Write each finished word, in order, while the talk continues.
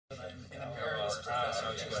science professor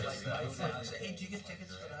just like my friend. I said, hey, do you get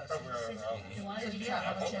tickets for that? He wanted to try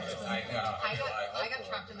how much I got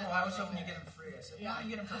trapped in the. Oh, I was hoping you get him free. I said, no, I can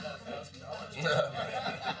get him for about $1,000.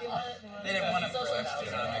 They didn't want him for $1,000. I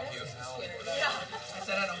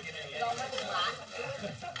said, I don't get any. It all went black,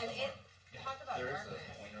 and it talked about darkness.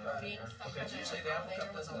 Because usually the apple cup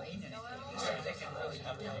doesn't mean anything. So they can really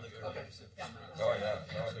have all the cookies. Oh yeah,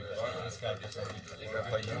 you gotta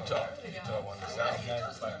play Utah. Utah won the South.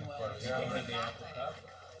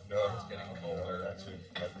 No, it's getting colder.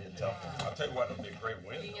 That'd be a tough one. I'll tell you what, it'll be a great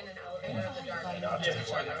win. Being in an elevator in the dark. And I'll tell you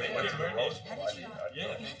what, if they went to the Rose Bowl, I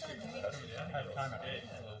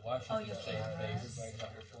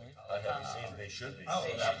haven't seen. They should be.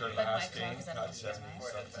 After the last game, got 70-something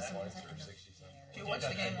points or 60-something. Did you watch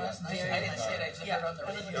the game last night? I didn't see it. I just heard on the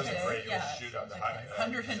radio. It was a great shootout.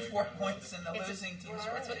 104 points in the losing team.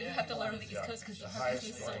 That's what you have to learn on the East Coast because the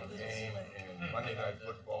highest scoring game in Monday Night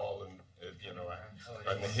Football, and you know,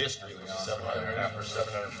 in the history, it was 700 after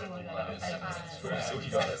 750 miles. So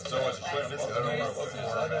you got so much equipment. I don't know what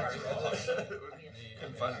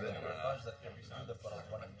couldn't find it anywhere.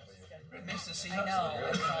 It makes the Seahawks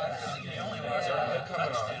look good. They only lost a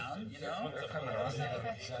touchdown, you know? They're coming on.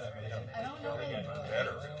 I don't know.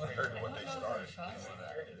 Better compared to what they started.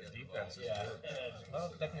 The defense is good.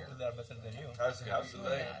 Well, technically they're better than you. How's the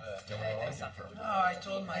leg? No, I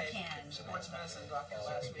told my sports medicine doctor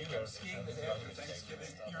last week I'm skiing the day after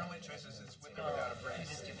Thanksgiving. Your only choice is with or without a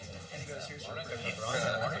brace. And he goes, here's your brace.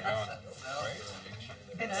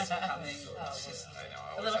 It's coming. It's just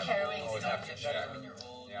A little harrowing. you don't get better when you're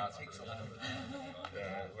old. Yeah, It takes a while.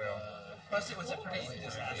 Yeah, well, Plus, it was a pretty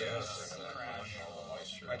disastrous crash.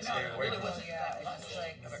 I'd No, stay it away really from wasn't it. that. It was just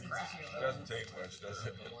like a crash. It doesn't take much, does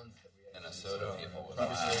it? Minnesota people would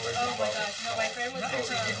Probably stay away Oh from my bumps. gosh, no, my friend was from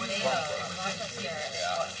Mayo, Rochester.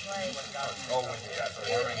 Oh, when you got the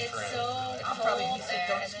warning It's train. so I'll probably cold he said there,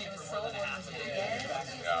 don't and ski then it for was more so than a half a warm day. again.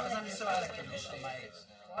 Because I'm so out of condition. No,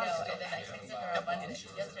 and then I texted her on Monday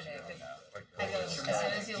yesterday because I go, as soon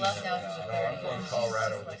as you left now, it's I'm going to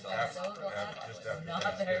Colorado just so after not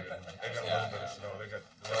Thanksgiving. there. They got a little bit of snow. They got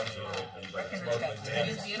runs are open, but it's It mostly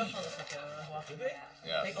was beautiful to go walking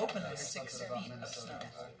around. They opened like 6 feet of snow.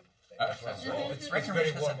 It's very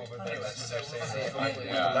warm over there. That's what they're saying.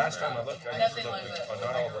 The last time I looked, I just Nothing looked like at,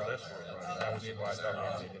 not all the lists were running. That was why I thought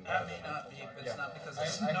maybe they didn't That have may it. not be, but it's not because of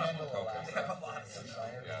snow. They have a lot of snow.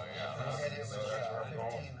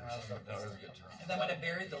 And then when it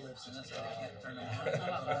buried the lifts, and that's why they can't turn them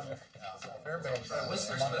on.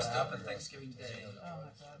 Whistler's supposed to open Thanksgiving Day.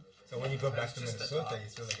 So when you go back to Minnesota, you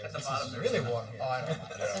feel like At the this bottom is there's really snow. warm here.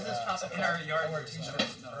 This is tropical. In our yard, there's no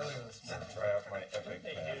snow. Try out my Epic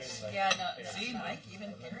Pass. Yeah, no. See, Mike,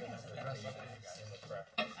 even here has it.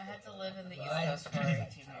 I had to live in the East Coast for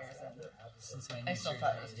 18 years, and Since my I still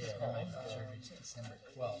thought it was too cold. surgery's December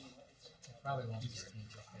 12th, it probably won't be seen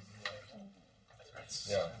until February.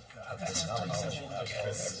 Yeah. I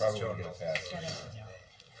probably will get past.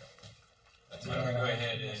 I'm going to go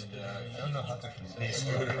ahead and I don't know how to Be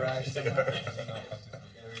scooterized. everybody in the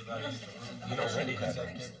room You know, Wendy has a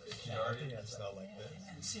started. it's not like this.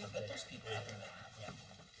 And see, but there's people out there.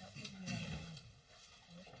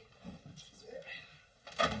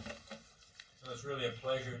 So it's really a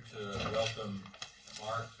pleasure to welcome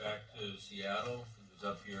Marc back to Seattle. He was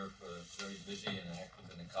up here for very busy and active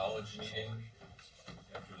in the college meeting.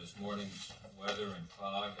 After this morning's weather and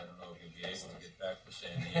fog, I don't know if you'll be able to get back to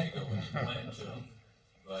San Diego when you plan to,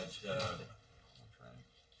 but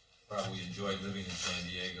probably enjoy living in San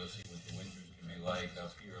Diego, see what the winters can be like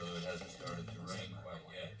up here, although it hasn't started to rain quite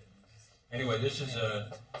yet. Anyway, this is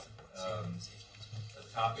a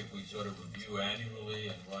topic we sort of review annually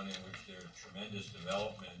and one in which there are tremendous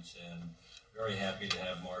developments, and very happy to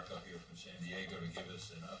have Marc up here from San Diego to give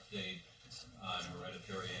us an update on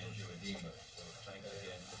hereditary angioedema. So thanks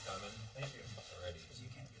again for coming. Thank you. Already.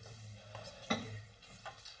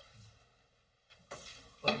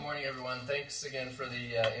 Well, good morning, everyone. Thanks again for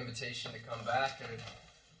the invitation to come back.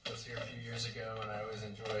 I was here a few years ago, and I always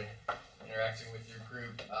enjoy interacting with your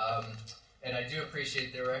group. And I do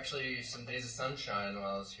appreciate there were actually some days of sunshine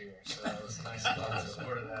while I was here, so that was nice of them to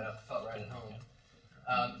order that up. Felt right at home.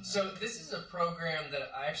 So this is a program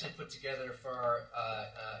that I actually put together for our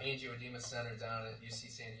Angioedema Center down at UC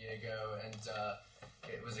San Diego, and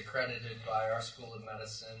it was accredited by our School of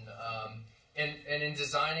Medicine. And in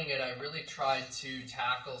designing it, I really tried to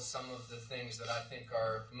tackle some of the things that I think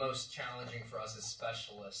are most challenging for us as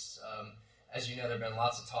specialists. As you know, there have been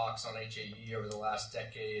lots of talks on HAE over the last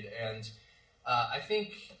decade, and I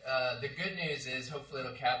think the good news is hopefully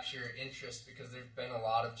it'll capture your interest because there have been a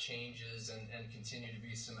lot of changes and continue to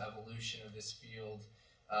be some evolution of this field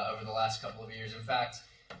over the last couple of years. In fact,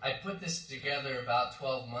 I put this together about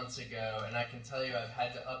 12 months ago, and I can tell you I've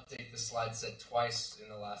had to update the slide set twice in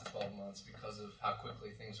the last 12 months because of how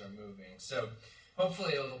quickly things are moving. So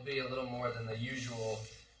hopefully it'll be a little more than the usual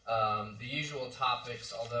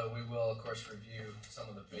topics, although we will, of course, review some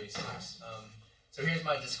of the basics. So here's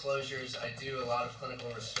my disclosures. I do a lot of clinical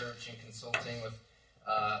research and consulting with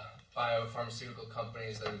biopharmaceutical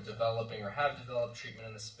companies that are developing or have developed treatment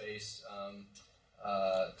in the space,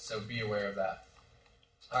 so be aware of that.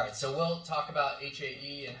 All right, so we'll talk about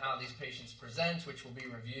HAE and how these patients present, which will be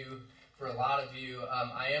review for a lot of you.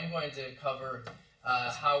 I am going to cover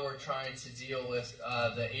how we're trying to deal with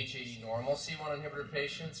the HAE normal C1 inhibitor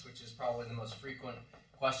patients, which is probably the most frequent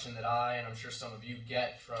question that I, and I'm sure some of you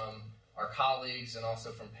get from our colleagues and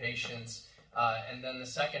also from patients. And then the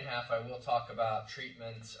second half, I will talk about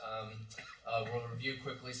treatment. We'll review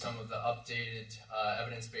quickly some of the updated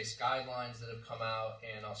evidence-based guidelines that have come out,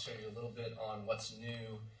 and I'll show you a little bit on what's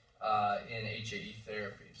new in HAE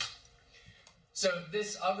therapies. So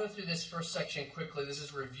I'll go through this first section quickly. This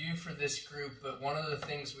is review for this group, but one of the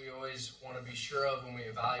things we always want to be sure of when we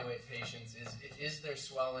evaluate patients is their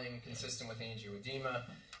swelling consistent with angioedema?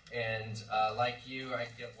 And like you, I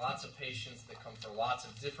get lots of patients that come for lots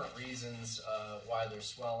of different reasons why they're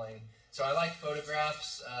swelling. So I like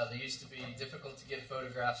photographs. They used to be difficult to get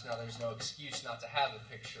photographs. Now there's no excuse not to have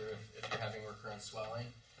a picture if you're having recurrent swelling.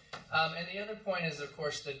 And the other point is, of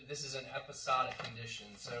course, that this is an episodic condition.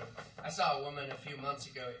 So I saw a woman a few months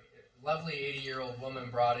ago, lovely 80-year-old woman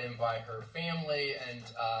brought in by her family, and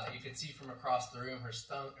you could see from across the room her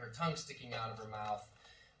tongue sticking out of her mouth.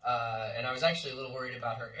 And I was actually a little worried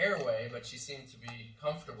about her airway, but she seemed to be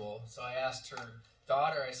comfortable. So I asked her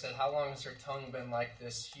daughter, I said, how long has her tongue been like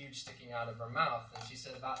this, huge sticking out of her mouth? And she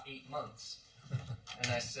said, about 8 months.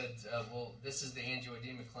 And I said, well, this is the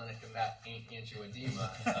angioedema clinic, and that ain't angioedema.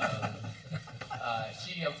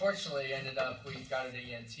 She unfortunately ended up, we got her to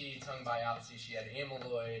ENT, tongue biopsy, she had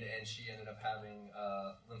amyloid, and she ended up having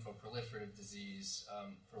lymphoproliferative disease,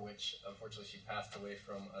 for which, unfortunately, she passed away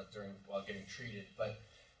from while getting treated. But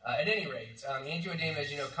at any rate, angioedema,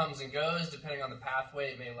 as you know, comes and goes. Depending on the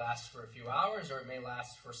pathway, it may last for a few hours or it may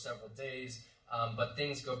last for several days, but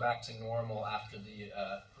things go back to normal after the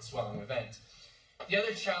swelling event. The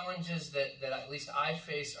other challenges that at least I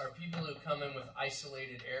face are people who come in with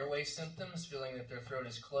isolated airway symptoms, feeling that their throat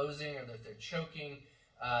is closing or that they're choking.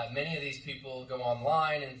 Many of these people go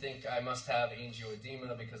online and think I must have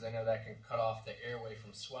angioedema because I know that can cut off the airway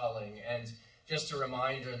from swelling. And just a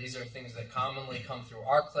reminder, these are things that commonly come through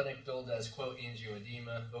our clinic, billed as, quote,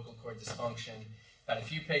 angioedema, vocal cord dysfunction. Had a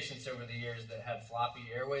few patients over the years that had floppy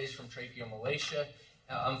airways from tracheomalacia.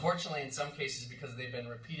 Unfortunately, in some cases, because they've been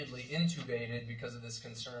repeatedly intubated because of this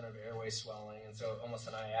concern of airway swelling, and so almost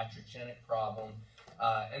an iatrogenic problem.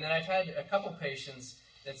 And then I've had a couple patients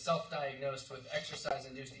that self-diagnosed with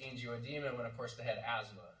exercise-induced angioedema when, of course, they had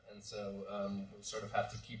asthma. And so we sort of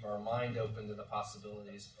have to keep our mind open to the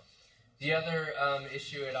possibilities. The other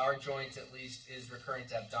issue at our joint, at least, is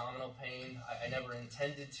recurrent abdominal pain. I never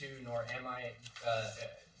intended to, nor am I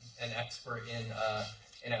an expert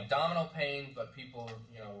in abdominal pain, but people,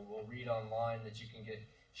 will read online that you can get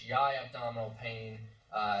GI abdominal pain,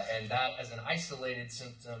 and that, as an isolated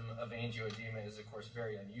symptom of angioedema, is of course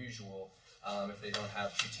very unusual if they don't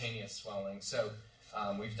have cutaneous swelling. So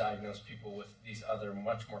we've diagnosed people with these other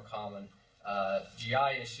much more common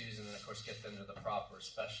GI issues, and then of course get them to the proper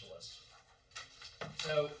specialist.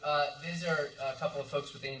 So these are a couple of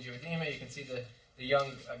folks with angioedema. You can see the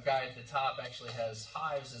young guy at the top actually has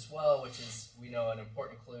hives as well, which is, we know, an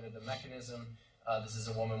important clue to the mechanism. This is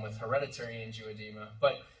a woman with hereditary angioedema.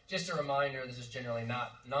 But just a reminder, this is generally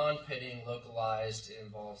not non-pitting, localized. It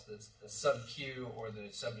involves the sub-Q or the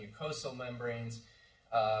submucosal membranes.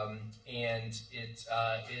 And it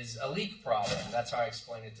is a leak problem. That's how I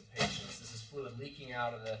explain it to patients. This is fluid leaking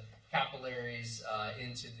out of the capillaries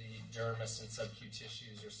into the dermis and sub-Q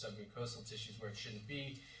tissues or submucosal tissues where it shouldn't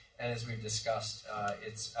be. And as we've discussed,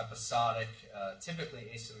 it's episodic, typically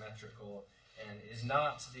asymmetrical, and is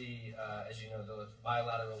not the, as you know, the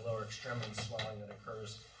bilateral lower extremity swelling that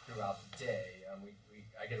occurs throughout the day.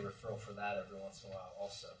 I get a referral for that every once in a while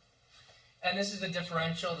also. And this is the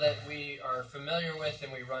differential that we are familiar with,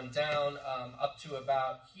 and we run down up to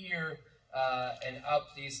about here and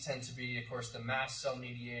up. These tend to be, of course, the mast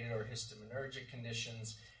cell-mediated or histaminergic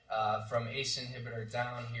conditions. From ACE inhibitor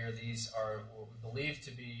down here, these are what we believe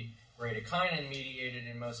to be bradykinin-mediated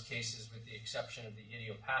in most cases, with the exception of the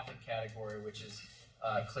idiopathic category, which is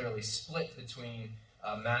clearly split between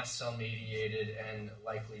mast cell-mediated and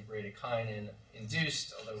likely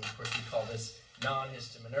bradykinin-induced, although, of course, we call this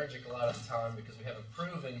non-histaminergic a lot of the time because we haven't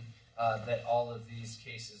proven that all of these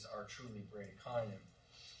cases are truly bradykinin.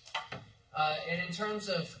 And in terms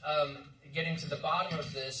of getting to the bottom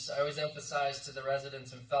of this, I always emphasize to the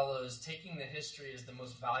residents and fellows, taking the history is the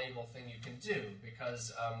most valuable thing you can do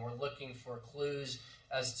because we're looking for clues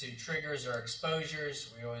as to triggers or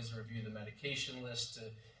exposures. We always review the medication list to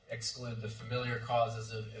exclude the familiar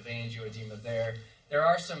causes of angioedema there. There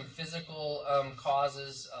are some physical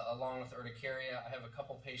causes along with urticaria. I have a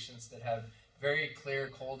couple patients that have very clear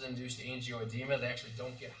cold-induced angioedema. They actually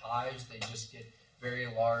don't get hives. They just get very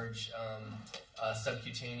large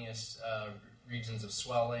subcutaneous regions of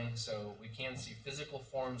swelling. So we can see physical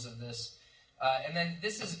forms of this. And then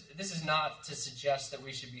this is not to suggest that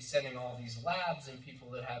we should be sending all these labs in people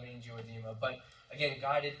that have angioedema, but again,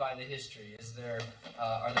 guided by the history.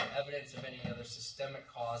 Are there evidence of any other systemic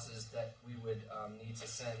causes that we would need to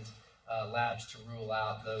send labs to rule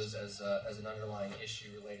out those as an underlying issue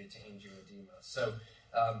related to angioedema? So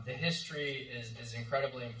the history is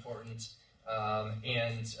incredibly important,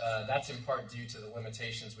 and that's in part due to the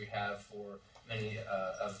limitations we have for many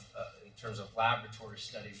in terms of laboratory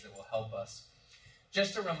studies that will help us.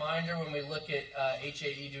 Just a reminder, when we look at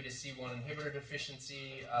HAE due to C1 inhibitor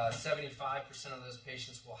deficiency, 75% of those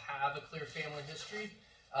patients will have a clear family history,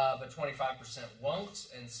 but 25% won't,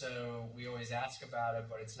 and so we always ask about it,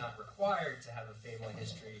 but it's not required to have a family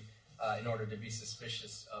history in order to be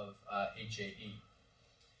suspicious of HAE.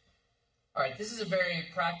 All right, this is a very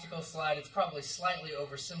practical slide. It's probably slightly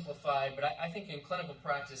oversimplified, but I think in clinical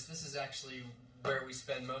practice, this is actually where we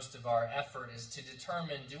spend most of our effort, is to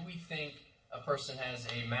determine, do we think a person has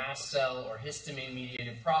a mast cell or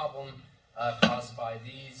histamine-mediated problem caused by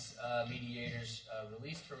these mediators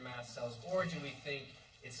released from mast cells, or do we think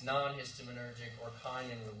it's non-histaminergic or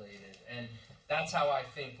kinin-related? And that's how I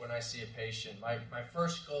think when I see a patient. My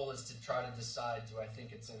first goal is to try to decide, do I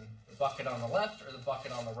think it's in the bucket on the left or the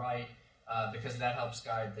bucket on the right, because that helps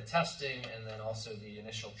guide the testing and then also the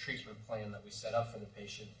initial treatment plan that we set up for the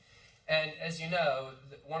patient. And as you know,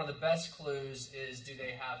 one of the best clues is, do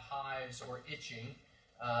they have hives or itching?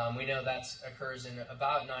 We know that occurs in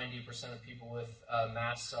about 90% of people with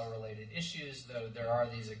mast cell-related issues, though there are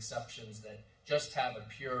these exceptions that just have a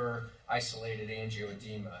pure, isolated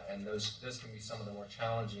angioedema, and those can be some of the more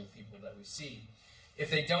challenging people that we see. If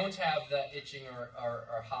they don't have that itching or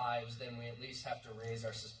hives, then we at least have to raise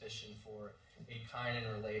our suspicion for a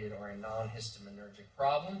kinin-related or a non-histaminergic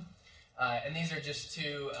problem. And these are just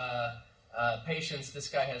two patients. This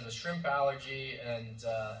guy has a shrimp allergy, and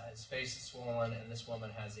his face is swollen, and this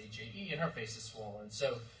woman has HAE, and her face is swollen.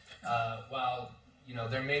 So while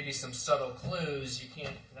there may be some subtle clues, you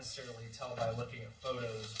can't necessarily tell by looking at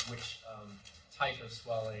photos which type of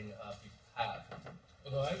swelling people have.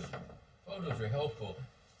 Although photos are helpful,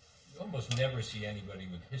 you almost never see anybody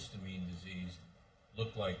with histamine disease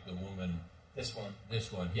look like the woman. This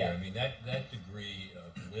one here. Yeah. I mean, that degree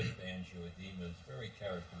of lip angioedema is very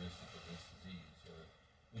characteristic of this disease. Or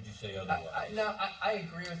would you say otherwise? I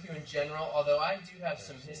agree with you in general, although I do have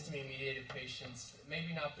some histamine-mediated patients,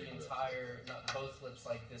 maybe not both lips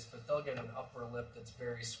like this, but they'll get an upper lip that's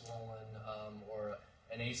very swollen, or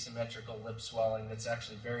an asymmetrical lip swelling that's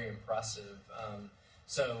actually very impressive.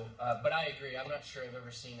 But I agree. I'm not sure I've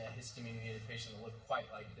ever seen a histamine-mediated patient that looked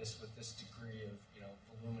quite like this with this degree of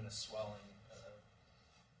voluminous swelling.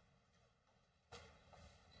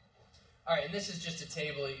 All right, and this is just a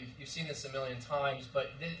table. You've seen this a million times,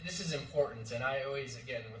 but this is important. And I always,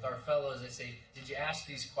 again, with our fellows, I say, did you ask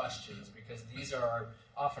these questions? Because these are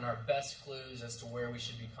often our best clues as to where we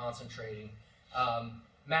should be concentrating.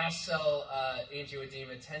 Mast cell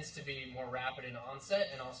angioedema tends to be more rapid in onset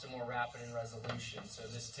and also more rapid in resolution. So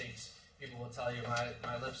this takes, people will tell you,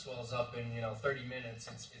 my lip swells up in 30 minutes.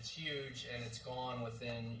 It's huge, and it's gone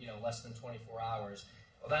within less than 24 hours.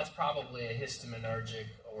 Well, that's probably a histaminergic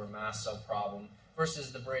or mast cell problem,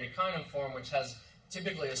 versus the bradykinin form, which has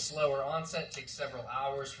typically a slower onset, takes several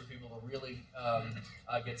hours for people to really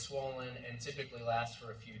get swollen, and typically lasts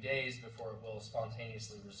for a few days before it will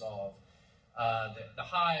spontaneously resolve. The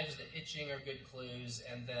hives, the itching are good clues,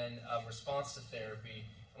 and then response to therapy.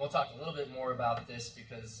 And we'll talk a little bit more about this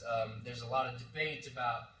because there's a lot of debate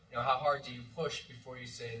about how hard do you push before you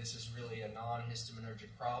say this is really a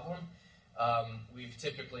non-histaminergic problem. We've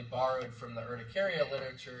typically borrowed from the urticaria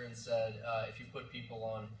literature and said if you put people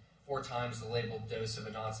on 4 times the labeled dose of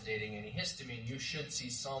a non-sedating antihistamine, you should see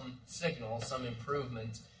some signal, some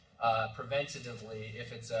improvement preventatively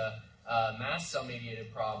if it's a mast cell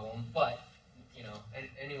mediated problem. But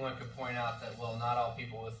anyone could point out that, well, not all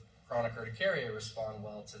people with chronic urticaria respond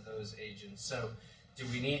well to those agents. So Do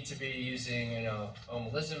we need to be using,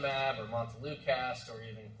 omalizumab or montelukast or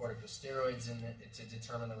even corticosteroids to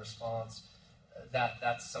determine the response?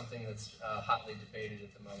 That's something that's hotly debated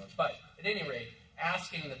at the moment. But at any rate,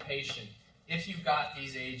 asking the patient, if you've got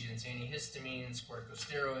these agents, antihistamines,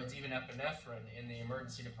 corticosteroids, even epinephrine in the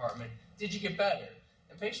emergency department, did you get better?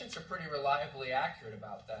 And patients are pretty reliably accurate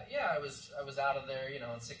about that. Yeah, I was out of there,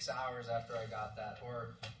 in 6 hours after I got that.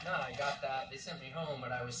 Or, no, I got that, they sent me home,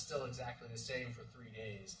 but I was still exactly the same for 3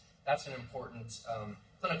 days. That's an important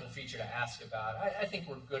clinical feature to ask about. I think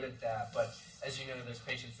we're good at that, but as you know, there's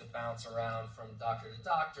patients that bounce around from doctor to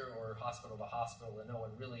doctor or hospital to hospital, and no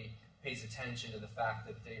one really pays attention to the fact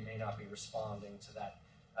that they may not be responding to that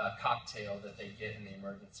cocktail that they get in the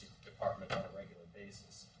emergency department on a regular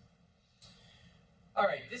basis. All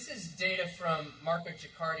right, this is data from Marco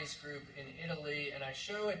Ciccardi's group in Italy, and I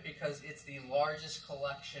show it because it's the largest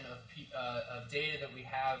collection of data that we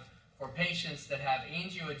have for patients that have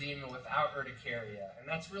angioedema without urticaria. And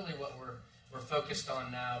that's really what we're focused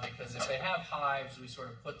on now, because if they have hives, we sort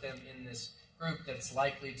of put them in this group that's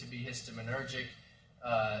likely to be histaminergic.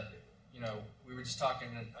 We were just talking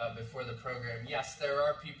before the program. Yes, there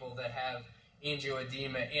are people that have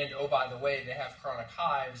angioedema, and oh, by the way, they have chronic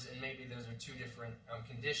hives, and maybe those are two different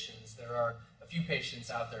conditions. There are a few patients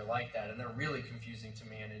out there like that, and they're really confusing to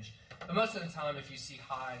manage. But most of the time, if you see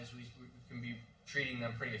hives, we can be treating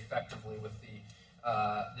them pretty effectively with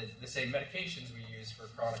the same medications we use for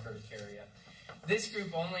chronic urticaria. This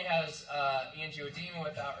group only has angioedema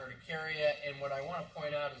without urticaria, and what I want to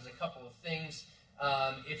point out is a couple of things.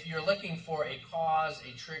 If you're looking for a cause,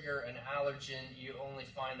 a trigger, an allergen, you only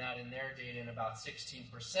find that in their data in about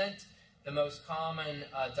 16%. The most common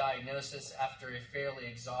diagnosis after a fairly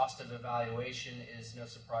exhaustive evaluation is, no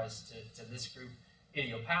surprise to this group,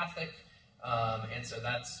 idiopathic. And so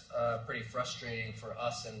that's pretty frustrating for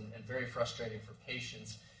us and very frustrating for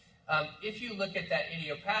patients. If you look at that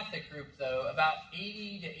idiopathic group, though, about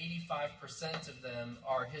 80 to 85% of them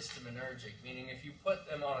are histaminergic, meaning if you put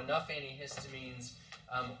them on enough antihistamines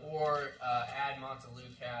or add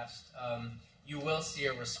montelukast, you will see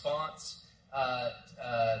a response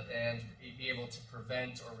and be able to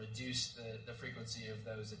prevent or reduce the frequency of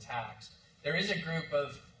those attacks. There is a group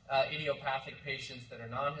of idiopathic patients that are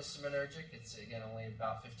non-histaminergic. It's, again, only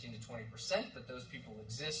about 15 to 20%, but those people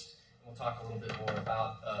exist. We'll talk a little bit more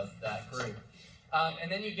about that group.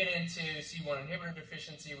 And then you get into C1 inhibitor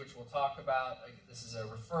deficiency, which we'll talk about. This is a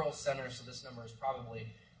referral center, so this number is probably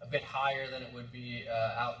a bit higher than it would be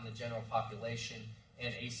out in the general population,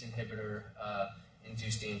 and ACE inhibitor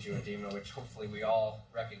induced angioedema, which hopefully we all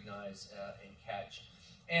recognize and catch.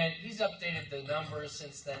 And he's updated the numbers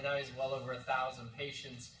since then. Now he's well over 1,000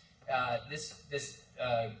 patients. This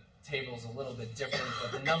table is a little bit different,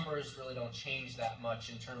 but the numbers really don't change that much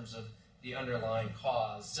in terms of the underlying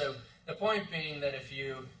cause. So the point being that if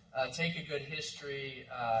you take a good history,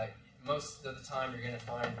 most of the time you're going to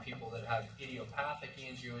find people that have idiopathic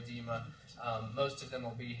angioedema. Most of them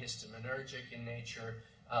will be histaminergic in nature.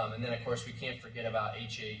 And then, of course, we can't forget about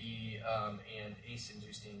HAE and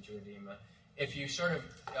ACE-induced angioedema. If you sort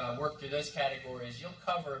of work through those categories, you'll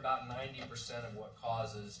cover about 90% of what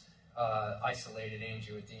causes isolated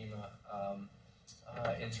angioedema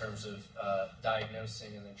in terms of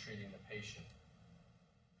diagnosing and then treating the patient.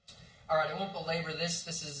 All right, I won't belabor this.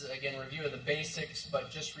 This is, again, review of the basics, but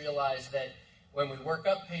just realize that when we work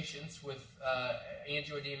up patients with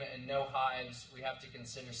angioedema and no hives, we have to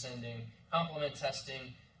consider sending complement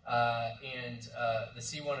testing, and the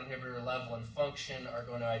C1 inhibitor level and function are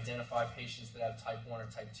going to identify patients that have type 1 or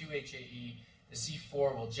type 2 HAE. The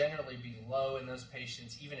C4 will generally be low in those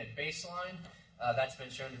patients, even at baseline. That's been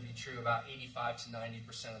shown to be true about 85 to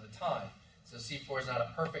 90% of the time. So C4 is not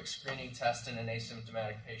a perfect screening test in an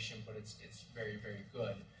asymptomatic patient, but it's very, very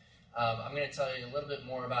good. I'm going to tell you a little bit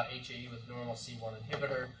more about HAE with normal C1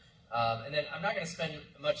 inhibitor. And then I'm not going to spend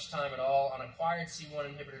much time at all on acquired C1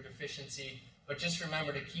 inhibitor deficiency, but just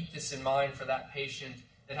remember to keep this in mind for that patient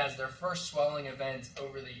that has their first swelling event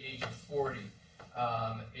over the age of 40.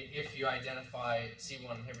 If you identify C1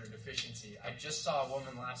 inhibitor deficiency. I just saw a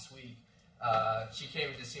woman last week. She came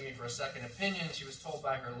to see me for a second opinion. She was told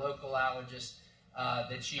by her local allergist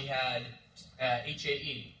that she had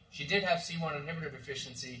HAE. She did have C1 inhibitor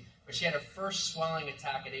deficiency, but she had her first swelling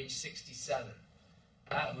attack at age 67.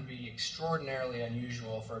 That would be extraordinarily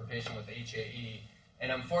unusual for a patient with HAE.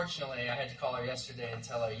 And unfortunately, I had to call her yesterday and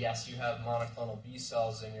tell her, yes, you have monoclonal B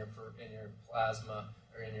cells in your plasma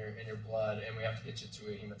or in your blood, and we have to get you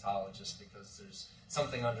to a hematologist because there's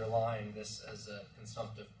something underlying this as a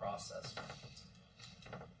consumptive process.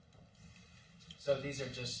 So these are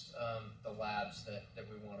just the labs that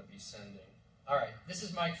we want to be sending. All right, this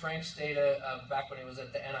is Mike Frank's data back when he was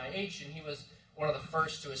at the NIH, and he was one of the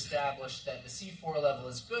first to establish that the C4 level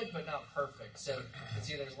is good but not perfect. So you can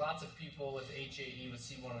see there's lots of people with HAE with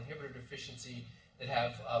C1 inhibitor deficiency that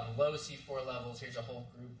have low C4 levels. Here's a whole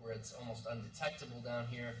group where it's almost undetectable down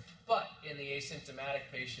here. But in the asymptomatic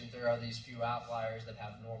patient, there are these few outliers that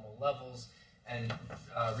have normal levels. And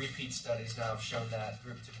repeat studies now have shown that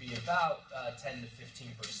group to be about 10 to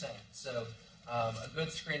 15%. So a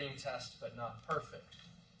good screening test, but not perfect.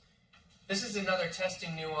 This is another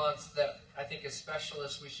testing nuance that I think as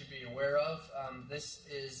specialists we should be aware of. This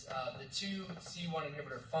is the 2 C1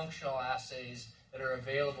 inhibitor functional assays that are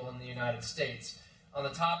available in the United States. On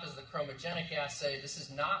the top is the chromogenic assay. This is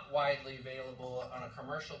not widely available on a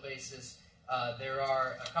commercial basis. There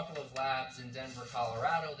are a couple of labs in Denver,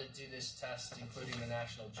 Colorado that do this test, including the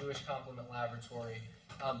National Jewish Complement Laboratory.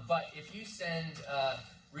 But if you send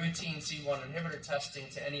routine C1 inhibitor testing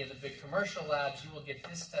to any of the big commercial labs, you will get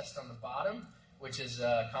this test on the bottom, which is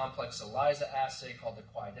a complex ELISA assay called the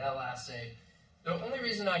Quidel assay. The only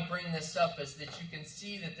reason I bring this up is that you can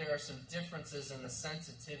see that there are some differences in the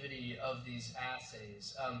sensitivity of these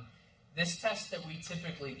assays. This test that we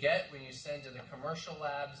typically get when you send to the commercial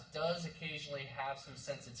labs does occasionally have some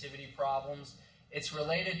sensitivity problems. It's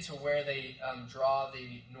related to where they draw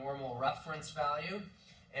the normal reference value.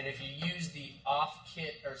 And if you use the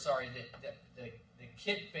the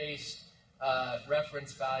kit-based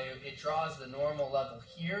reference value, it draws the normal level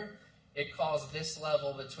here. It calls this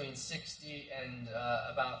level between 60 and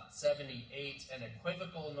about 78 an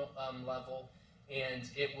equivocal level, and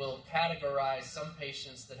it will categorize some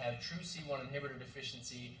patients that have true C1 inhibitor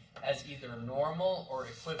deficiency as either normal or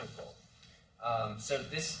equivocal. So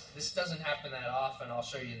this doesn't happen that often. I'll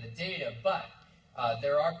show you the data, but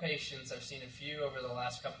there are patients, I've seen a few over the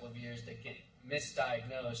last couple of years, that get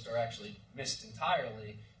misdiagnosed or actually missed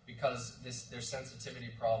entirely because there's sensitivity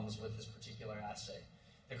problems with this particular assay.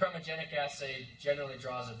 The chromogenic assay generally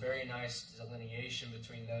draws a very nice delineation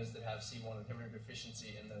between those that have C1 inhibitor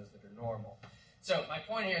deficiency and those that are normal. So my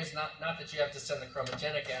point here is not that you have to send the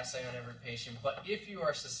chromogenic assay on every patient, but if you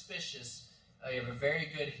are suspicious, you have a very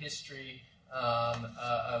good history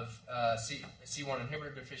of C1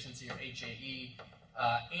 inhibitor deficiency or HAE,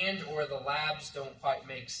 and or the labs don't quite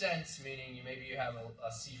make sense, meaning maybe you have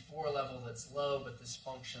a C4 level that's low, but this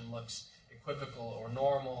function looks equivocal or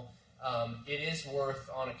normal. It is worth,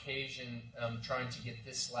 on occasion, trying to get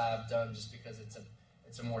this lab done just because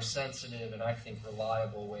it's a more sensitive and I think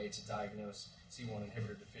reliable way to diagnose C1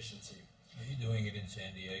 inhibitor deficiency. Are you doing it in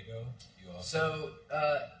San Diego? So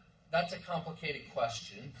that's a complicated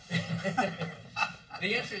question.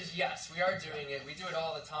 The answer is yes, we are doing it. We do it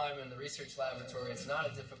all the time in the research laboratory. It's not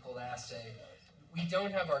a difficult assay. We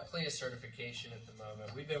don't have our CLIA certification at the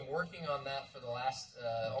moment. We've been working on that for the last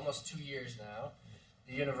almost 2 years now.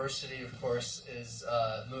 The university, of course,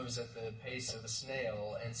 moves at the pace of a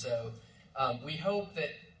snail, and so we hope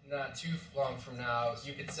that not too long from now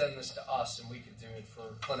you could send this to us and we could do it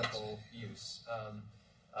for clinical use.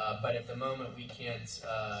 But at the moment we can't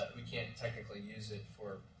technically use it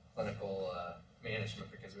for clinical management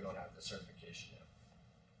because we don't have the certification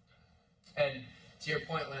yet. And to your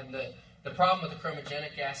point, Lynn, the problem with the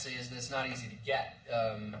chromogenic assay is that it's not easy to get.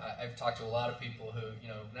 I've talked to a lot of people who,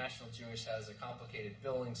 National Jewish has a complicated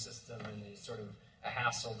billing system and it's sort of a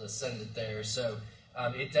hassle to send it there. So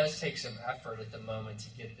it does take some effort at the moment to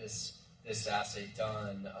get this assay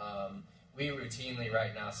done. We routinely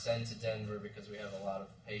right now send to Denver because we have a lot of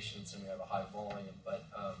patients and we have a high volume, but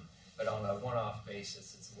on a one-off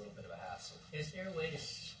basis, it's a little bit of a hassle. Is there a way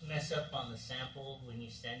to mess up on the sample when you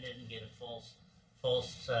send it and get a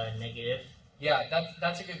false negative? Yeah,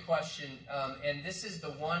 that's a good question. And this is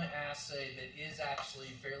the one assay that is actually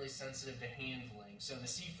fairly sensitive to handling. So the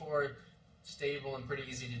C4, stable and pretty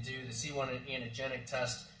easy to do. The C1 antigenic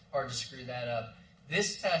test, hard to screw that up.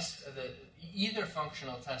 This test, either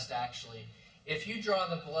functional test actually, if you draw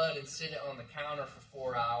the blood and sit it on the counter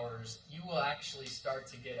for 4 hours, you will actually start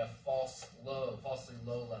to get a falsely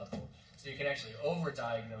low level. So you can actually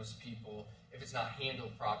overdiagnose people if it's not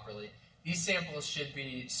handled properly. These samples should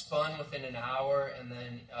be spun within an hour and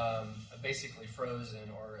then basically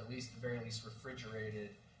frozen, or at least, very least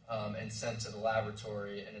refrigerated, and sent to the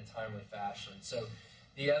laboratory in a timely fashion. So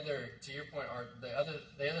to your point, Art, the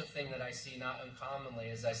other thing that I see not uncommonly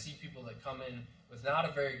is I see people that come in with not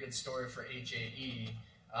a very good story for HAE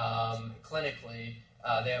clinically.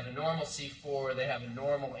 They have a normal C4, they have a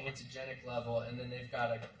normal antigenic level, and then they've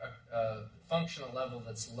got a functional level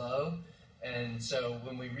that's low. And so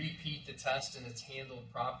when we repeat the test and it's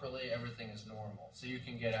handled properly, everything is normal. So you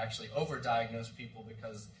can get actually overdiagnosed people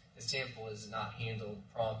because the sample is not handled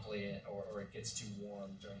promptly or it gets too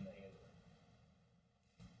warm during the handling.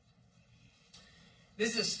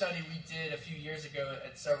 This is a study we did a few years ago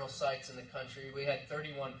at several sites in the country. We had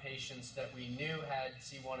 31 patients that we knew had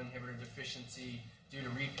C1 inhibitor deficiency due to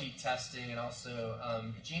repeat testing and also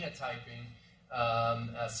genotyping,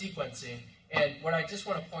 sequencing. And what I just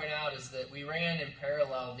want to point out is that we ran in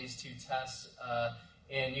parallel these two tests,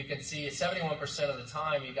 and you can see 71% of the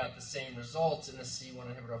time you got the same results in the C1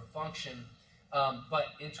 inhibitor function, but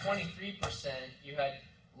in 23% you had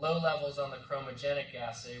low levels on the chromogenic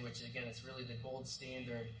assay, which again is really the gold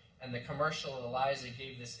standard, and the commercial ELISA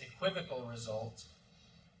gave this equivocal result.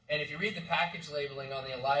 And if you read the package labeling on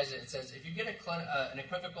the ELISA, it says if you get an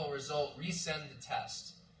equivocal result, resend the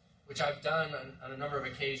test, which I've done on a number of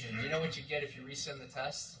occasions. You know what you get if you resend the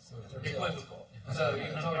test? Equivocal. So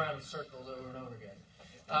you can go around in circles over and over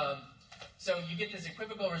again. So you get this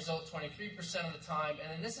equivocal result 23% of the time,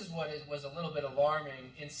 and then this is what was a little bit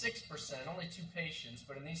alarming. In 6%, only 2 patients,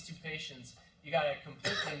 but in these 2 patients, you got a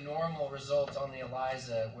completely normal result on the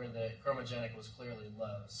ELISA where the chromogenic was clearly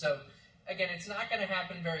low. So again, it's not going to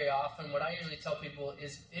happen very often. What I usually tell people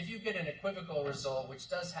is if you get an equivocal result, which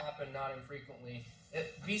does happen not infrequently,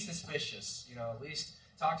 be suspicious. At least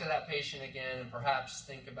talk to that patient again and perhaps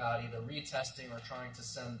think about either retesting or trying to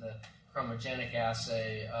send the chromogenic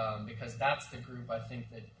assay, because that's the group I think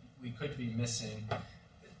that we could be missing.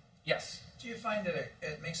 Yes? Do you find that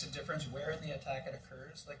it makes a difference where in the attack it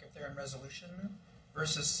occurs? Like if they're in resolution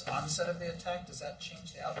versus onset of the attack, does that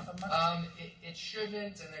change the outcome much? It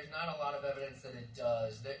shouldn't, and there's not a lot of evidence that it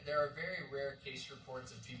does. There are very rare case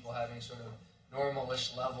reports of people having sort of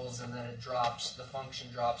normalish levels and then the function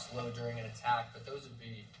drops low during an attack, but those would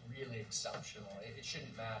be really exceptional. It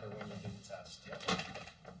shouldn't matter when you do the test. Yeah.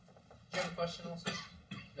 Do you have a question also?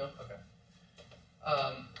 No? Okay.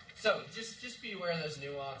 So just be aware of those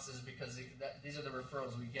nuances because these are the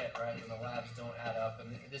referrals we get, right? And the labs don't add up,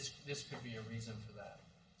 and this could be a reason for that.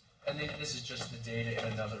 And then this is just the data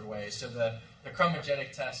in another way. So the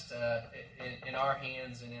chromogenic test in our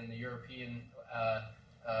hands and in the European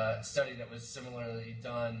study that was similarly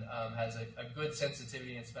done has a good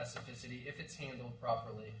sensitivity and specificity if it's handled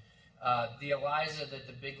properly. The ELISA that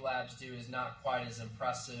the big labs do is not quite as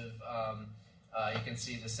impressive. You can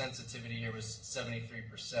see the sensitivity here was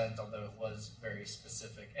 73%, although it was very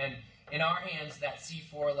specific. And in our hands, that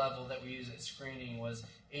C4 level that we use at screening was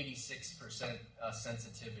 86%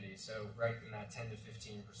 sensitivity, so right in that 10 to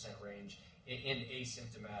 15% range in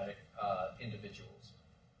asymptomatic individuals.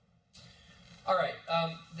 All right,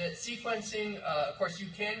 the sequencing, of course, you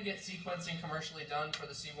can get sequencing commercially done for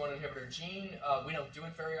the C1 inhibitor gene. We don't do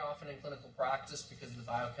it very often in clinical practice because the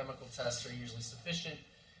biochemical tests are usually sufficient.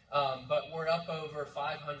 But we're up over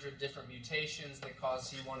 500 different mutations that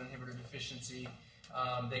cause C1 inhibitor deficiency.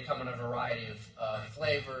 They come in a variety of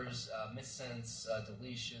flavors, missense,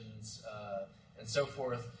 deletions, and so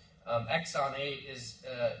forth. Exon 8 is,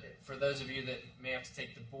 for those of you that may have to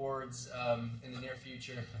take the boards in the near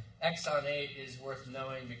future, Exon 8 is worth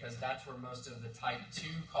knowing because that's where most of the type 2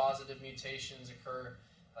 causative mutations occur,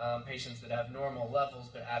 patients that have normal levels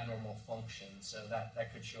but abnormal function. So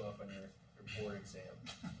that could show up on your board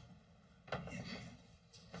exam.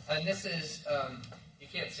 And this is, you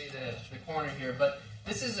can't see the corner here, but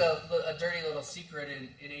this is a dirty little secret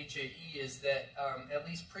in HAE is that at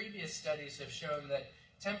least previous studies have shown that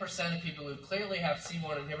 10% of people who clearly have C1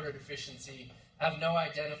 inhibitor deficiency have no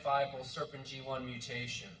identifiable SERPING1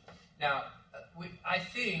 mutation. Now, I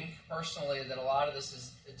think, personally, that a lot of this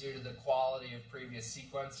is due to the quality of previous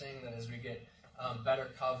sequencing, that as we get better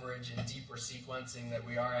coverage and deeper sequencing, that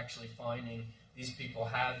we are actually finding these people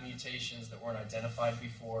have mutations that weren't identified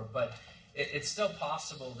before. But it's still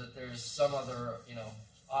possible that there's some other,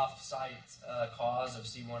 off-site cause of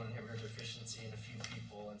C1 inhibitor deficiency in a few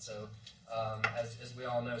people. And so, as we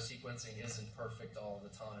all know, sequencing isn't perfect all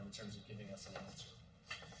the time in terms of giving us an answer.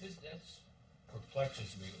 That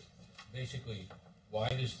perplexes me. Basically, why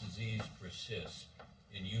this disease persists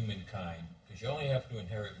in humankind, because you only have to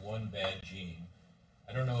inherit one bad gene.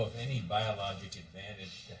 I don't know of any biologic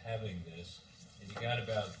advantage to having this, and you got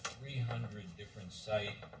about 300 different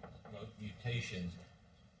site mutations.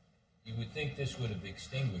 You would think this would have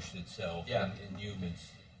extinguished itself in humans.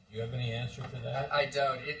 Do you have any answer to that? I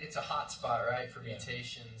don't. It's a hot spot, right, for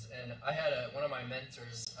mutations. And I had one of my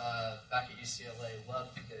mentors back at UCLA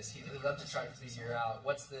loved this. He loved to try to figure out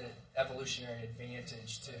what's the evolutionary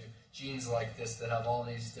advantage to genes like this that have all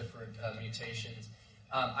these different mutations.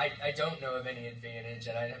 I don't know of any advantage,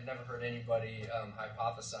 and I have never heard anybody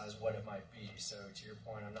hypothesize what it might be. So to your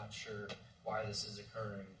point, I'm not sure why this is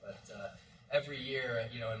occurring, but every year,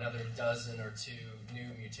 another dozen or two new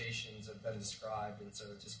mutations have been described, and so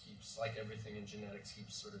it just keeps, like everything in genetics,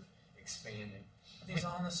 keeps sort of expanding. Are these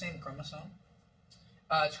all on the same chromosome?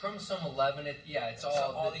 It's chromosome 11. It's all. So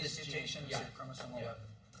all these mutations are chromosome 11.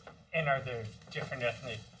 And are there different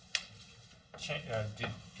ethnic? Do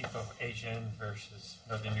people Asian versus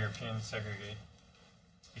Northern European segregate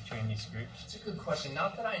between these groups? It's a good question.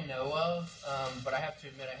 Not that I know of, but I have to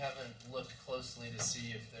admit I haven't looked closely to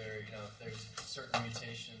see if if there's certain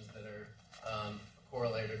mutations that are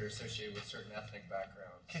correlated or associated with certain ethnic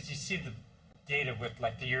backgrounds. Because you see the data with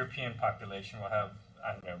like the European population will have,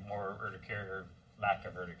 I don't know, more urticaria or lack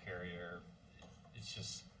of urticaria. It's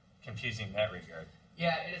just confusing in that regard.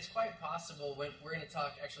 Yeah, and it's quite possible when we're going to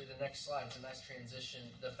talk, actually the next slide, it's a nice transition,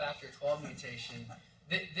 the factor 12 mutation.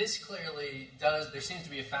 This clearly does, there seems to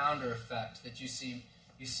be a founder effect that you see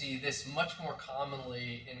this much more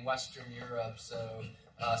commonly in Western Europe, so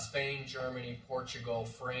Spain, Germany, Portugal,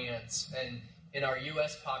 France, and in our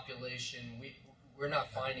U.S. population, we're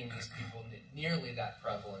not finding these people nearly that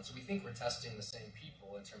prevalent. So we think we're testing the same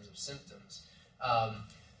people in terms of symptoms.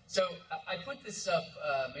 So I put this up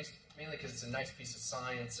mainly because it's a nice piece of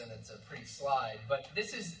science and it's a pretty slide. But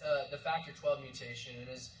this is the factor 12 mutation, and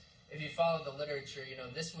if you follow the literature,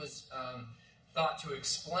 this was thought to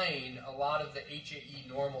explain a lot of the HAE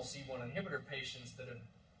normal C1 inhibitor patients that have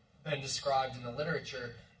been described in the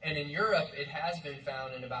literature. And in Europe, it has been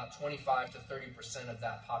found in about 25 to 30% of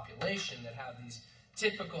that population that have these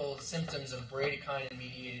typical symptoms of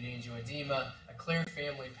bradykinin-mediated angioedema, a clear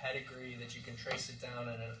family pedigree that you can trace it down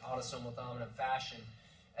in an autosomal dominant fashion.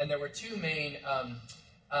 And there were two main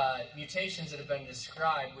mutations that have been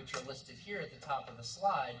described, which are listed here at the top of the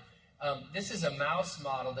slide. This is a mouse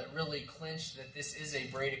model that really clinched that this is a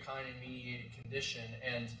bradykinin-mediated condition,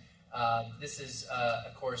 and this is,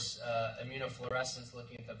 of course, immunofluorescence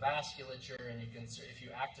looking at the vasculature, and you can, if you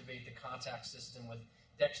activate the contact system with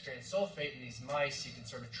dextrans sulfate in these mice, you can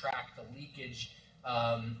sort of track the leakage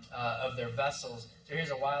of their vessels. So here's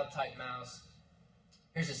a wild-type mouse.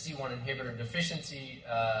 Here's a C1 inhibitor deficiency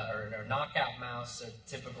or knockout mouse, so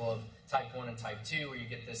typical of type 1 and type 2, where you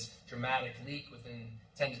get this dramatic leak within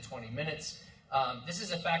 10 to 20 minutes. This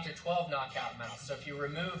is a factor 12 knockout mouse. So if you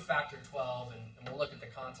remove factor 12, and we'll look at the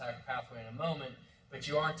contact pathway in a moment, but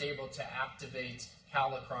you aren't able to activate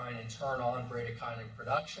kallikrein and turn on bradykinin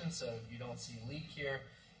production, so you don't see leak here.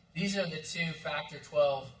 These are the two factor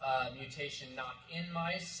 12 mutation knock-in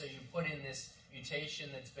mice. So you put in this mutation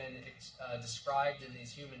that's been described in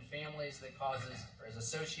these human families that causes or is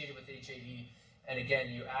associated with HAE. And again,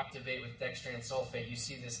 you activate with dextrans sulfate, you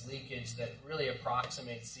see this leakage that really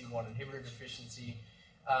approximates C1 inhibitor deficiency.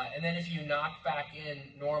 And then if you knock back in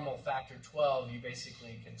normal factor 12, you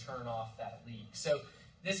basically can turn off that leak. So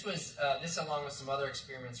this was, this along with some other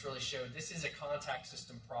experiments really showed this is a contact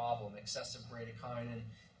system problem, excessive bradykinin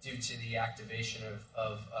due to the activation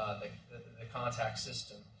of the contact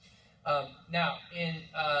system. Now, in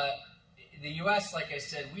the U.S., like I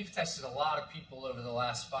said, we've tested a lot of people over the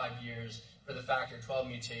last 5 years for the factor 12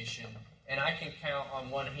 mutation, and I can count on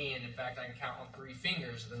one hand, in fact, I can count on 3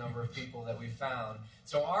 fingers the number of people that we've found.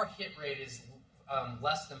 So our hit rate is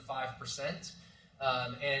less than 5%,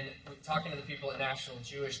 and talking to the people at National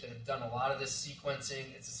Jewish that have done a lot of this sequencing,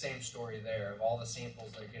 it's the same story there. Of all the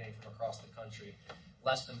samples they're getting from across the country,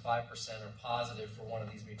 less than 5% are positive for one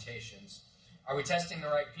of these mutations. Are we testing the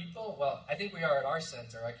right people? Well, I think we are at our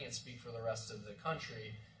center. I can't speak for the rest of the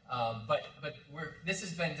country. But this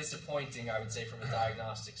has been disappointing, I would say, from a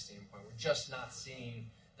diagnostic standpoint. We're just not seeing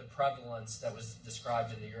the prevalence that was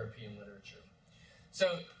described in the European literature.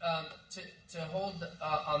 So to hold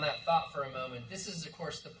on that thought for a moment, this is, of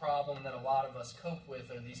course, the problem that a lot of us cope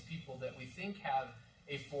with, are these people that we think have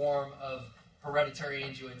a form of hereditary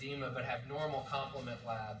angioedema but have normal complement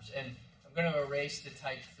labs. And I'm going to erase the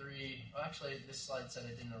type 3. Well, actually, this slide said I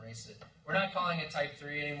didn't erase it. We're not calling it type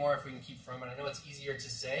 3 anymore if we can keep from it. I know it's easier to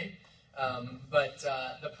say. But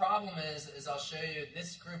the problem is I'll show you,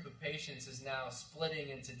 this group of patients is now splitting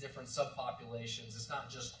into different subpopulations. It's not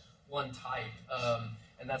just one type,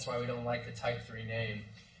 and that's why we don't like the type 3 name.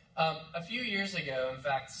 A few years ago, in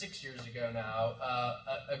fact 6 years ago now,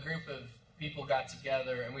 a group of people got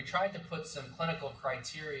together and we tried to put some clinical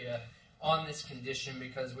criteria on this condition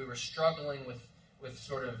because we were struggling with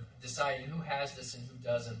sort of deciding who has this and who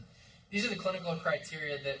doesn't. These are the clinical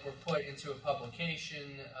criteria that were put into a publication,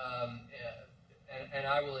 and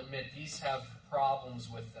I will admit these have problems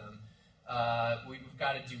with them. We've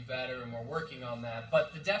got to do better, and we're working on that.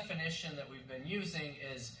 But the definition that we've been using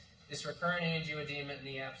is this recurrent angioedema in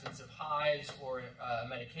the absence of hives or a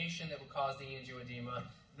medication that would cause the angioedema,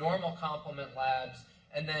 normal complement labs,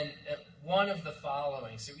 and then one of the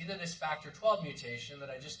following. So either this factor 12 mutation that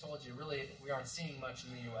I just told you, really we aren't seeing much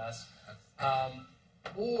in the U.S.,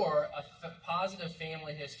 or a positive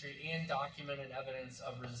family history and documented evidence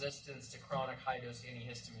of resistance to chronic high-dose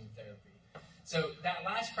antihistamine therapy. So that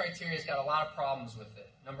last criteria has got a lot of problems with it.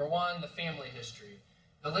 Number one, the family history.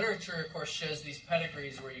 The literature, of course, shows these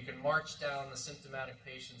pedigrees where you can march down the symptomatic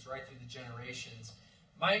patients right through the generations.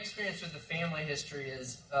 My experience with the family history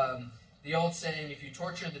is the old saying, if you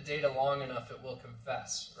torture the data long enough, it will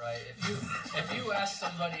confess, right? If you ask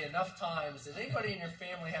somebody enough times, did anybody in your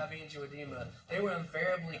family have angioedema, they will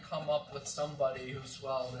invariably come up with somebody who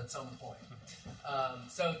swelled at some point.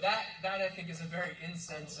 So that I think is a very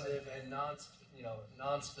insensitive and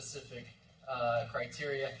non-specific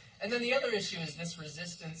criteria. And then the other issue is this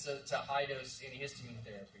resistance to high-dose antihistamine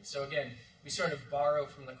therapy. So again, we sort of borrow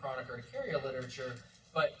from the chronic urticaria literature,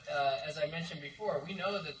 but as I mentioned before, we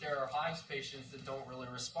know that there are hives patients that don't really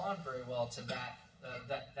respond very well to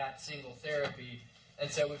that single therapy.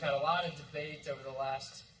 And so we've had a lot of debate over the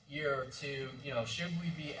last year or two, should we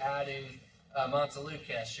be adding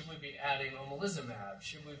montelukast? Should we be adding omalizumab?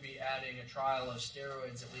 Should we be adding a trial of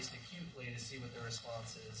steroids, at least acutely, to see what the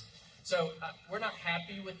response is? So we're not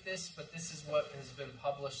happy with this, but this is what has been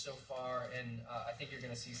published so far, and I think you're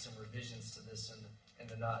going to see some revisions to this in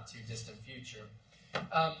the not-too-distant future.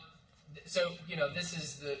 So, this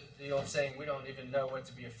is the old saying, we don't even know what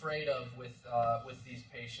to be afraid of with these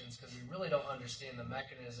patients because we really don't understand the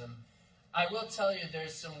mechanism. I will tell you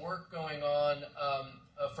there's some work going on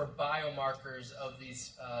for biomarkers of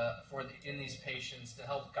these in these patients to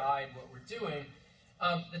help guide what we're doing.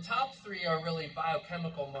 The top three are really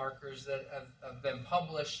biochemical markers that have been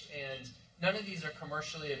published, and none of these are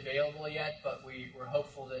commercially available yet, but we're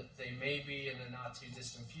hopeful that they may be in the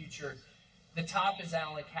not-too-distant future. The top is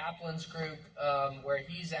Alan Kaplan's group, where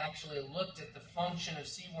he's actually looked at the function of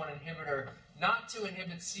C1 inhibitor, not to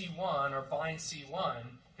inhibit C1 or bind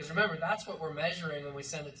C1, because remember, that's what we're measuring when we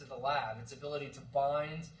send it to the lab, its ability to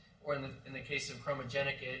bind, or in the case of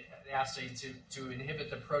chromogenic assay, to inhibit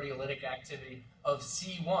the proteolytic activity of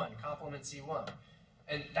C1, complement C1.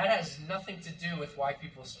 And that has nothing to do with why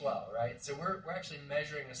people swell, right? So we're actually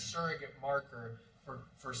measuring a surrogate marker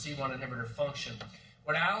for C1 inhibitor function.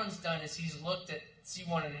 What Alan's done is he's looked at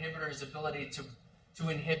C1 inhibitor's ability to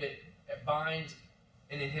inhibit, bind,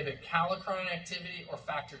 and inhibit kallikrein activity or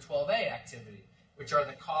factor 12A activity, which are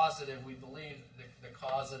the causative, we believe, the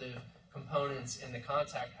causative components in the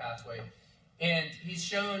contact pathway. And he's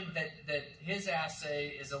shown that his assay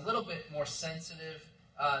is a little bit more sensitive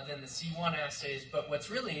than the C1 assays, but what's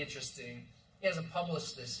really interesting, he hasn't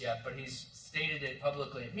published this yet, but he's stated it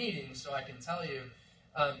publicly at meetings, so I can tell you,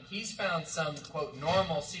 he's found some, quote,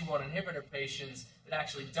 normal C1 inhibitor patients that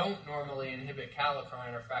actually don't normally inhibit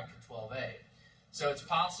kallikrein or factor 12A. So it's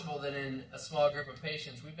possible that in a small group of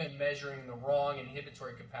patients, we've been measuring the wrong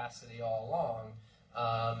inhibitory capacity all along.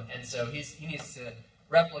 And so he needs to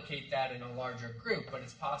replicate that in a larger group, but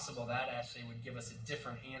it's possible that assay would give us a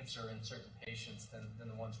different answer in certain patients than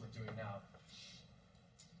the ones we're doing now.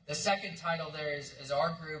 The second title there is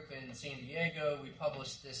our group in San Diego. We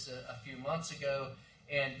published this a few months ago,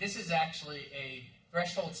 and this is actually a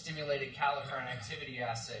threshold-stimulated kallikrein activity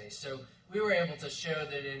assay. So we were able to show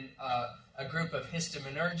that in a group of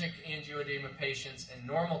histaminergic angioedema patients and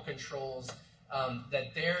normal controls,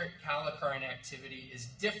 that their kallikrein activity is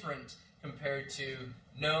different compared to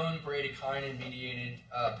known bradykinin-mediated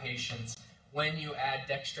patients when you add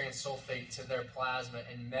dextrans sulfate to their plasma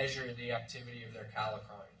and measure the activity of their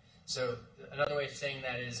kallikrein. So another way of saying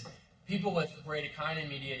that is people with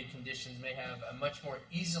bradykinin-mediated conditions may have a much more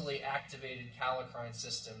easily activated kallikrein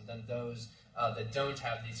system than those that don't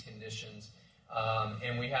have these conditions.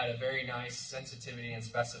 And we had a very nice sensitivity and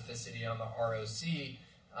specificity on the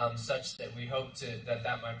ROC, such that we hope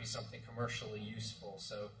that might be something commercially useful.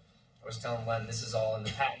 So I was telling Len, this is all in the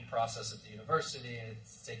patent process at the university, and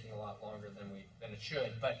it's taking a lot longer than it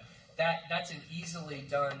should. But that's an easily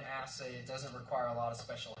done assay. It doesn't require a lot of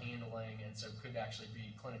special handling, and so could actually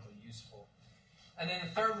be clinically useful. And then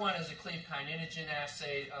the third one is a cleaved kininogen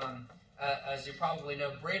assay. As you probably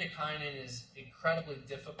know, bradykinin is incredibly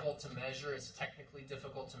difficult to measure. It's technically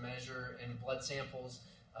difficult to measure in blood samples.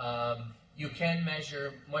 You can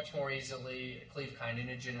measure much more easily cleaved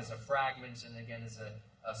kininogen as a fragment, and again as a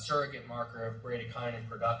surrogate marker of bradykinin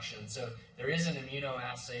production. So there is an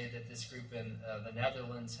immunoassay that this group in the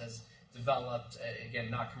Netherlands developed,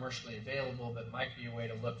 again, not commercially available, but might be a way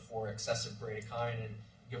to look for excessive bradykinin and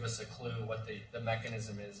give us a clue what the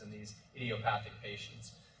mechanism is in these idiopathic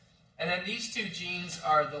patients. And then these two genes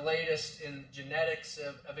are the latest in genetics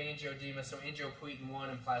of angioedema, so angiopoietin-1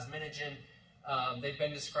 and plasminogen. They've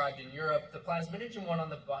been described in Europe. The plasminogen one on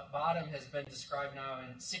the bottom has been described now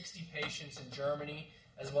in 60 patients in Germany,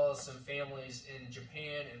 as well as some families in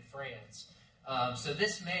Japan and France. So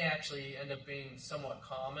this may actually end up being somewhat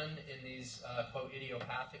common in these, quote,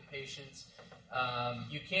 idiopathic patients.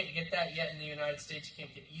 You can't get that yet in the United States. You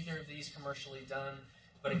can't get either of these commercially done.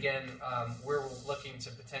 But again, we're looking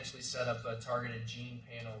to potentially set up a targeted gene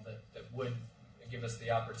panel that would give us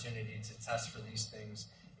the opportunity to test for these things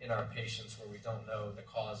in our patients where we don't know the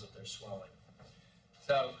cause of their swelling.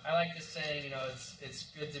 So I like to say, you know,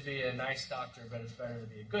 it's good to be a nice doctor, but it's better to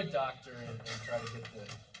be a good doctor and try to get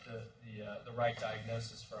the right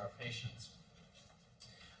diagnosis for our patients.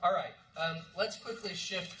 All right, let's quickly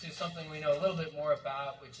shift to something we know a little bit more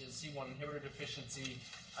about, which is C1 inhibitor deficiency.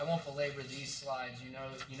 I won't belabor these slides.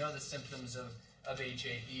 You know the symptoms of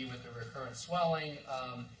HAE with the recurrent swelling.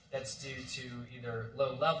 That's due to either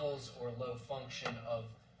low levels or low function of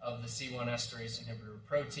the C1 esterase inhibitor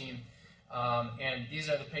protein. And these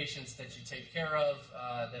are the patients that you take care of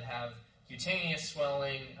that have cutaneous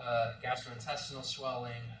swelling, gastrointestinal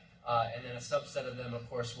swelling, and then a subset of them, of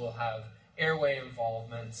course, will have airway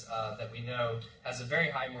involvement that we know has a very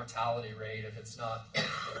high mortality rate if it's not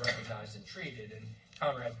recognized and treated. And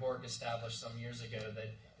Conrad Borg established some years ago that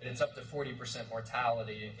it's up to 40%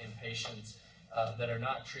 mortality in patients that are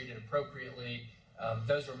not treated appropriately.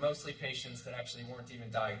 Those were mostly patients that actually weren't even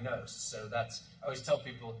diagnosed. So that's, I always tell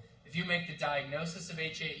people, if you make the diagnosis of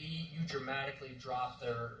HAE, you dramatically drop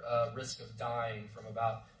their risk of dying from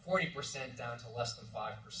about 40% down to less than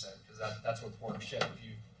 5%, because that's what Borg showed. If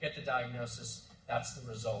you get the diagnosis, that's the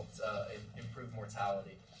result, improved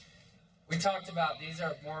mortality. We talked about these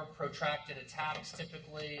are more protracted attacks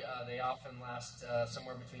typically. They often last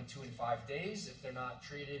somewhere between 2 and 5 days if they're not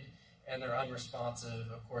treated, and they're unresponsive,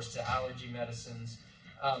 of course, to allergy medicines.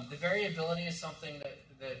 The variability is something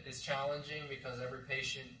that is challenging because every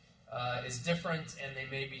patient is different, and they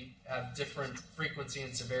maybe have different frequency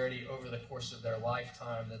and severity over the course of their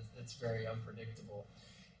lifetime. That's very unpredictable.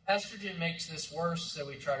 Estrogen makes this worse, so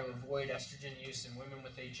we try to avoid estrogen use in women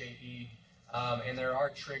with HAE. And there are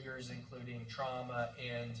triggers, including trauma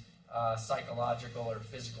and psychological or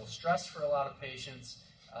physical stress for a lot of patients.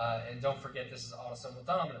 And don't forget, this is autosomal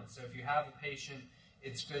dominant. So if you have a patient,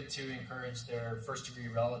 it's good to encourage their first-degree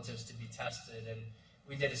relatives to be tested. And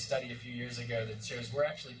we did a study a few years ago that shows we're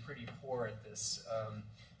actually pretty poor at this,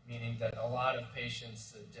 meaning that a lot of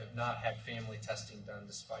patients have not had family testing done,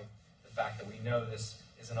 despite the fact that we know this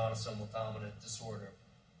is an autosomal dominant disorder.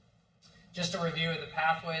 Just a review of the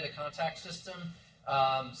pathway, the contact system.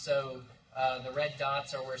 The red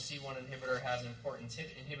dots are where C1 inhibitor has important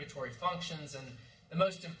inhibitory functions, and the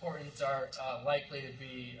most important are likely to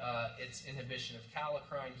be its inhibition of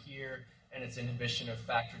kallikrein here and its inhibition of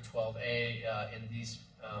factor 12A in these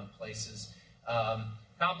places.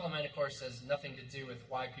 Complement, of course, has nothing to do with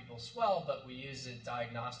why people swell, but we use it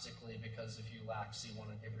diagnostically because if you lack C1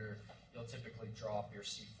 inhibitor, you'll typically drop your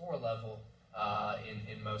C4 level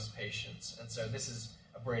in most patients. And so this is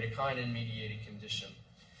a bradykinin-mediated condition.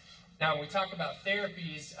 Now, when we talk about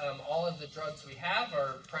therapies, all of the drugs we have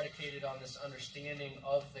are predicated on this understanding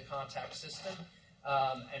of the contact system.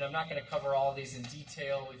 And I'm not going to cover all of these in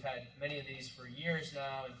detail. We've had many of these for years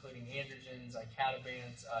now, including androgens,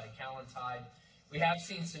 icatibants, icalantide. We have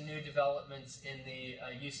seen some new developments in the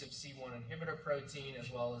use of C1 inhibitor protein,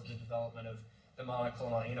 as well as the development of the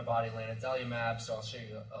monoclonal antibody lanadelumab. So I'll show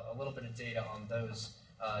you a little bit of data on those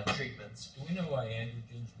treatments. Do we know why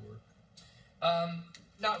androgens work?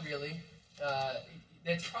 Not really.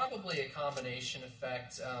 It's probably a combination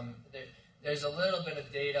effect. There's a little bit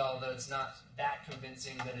of data, although it's not that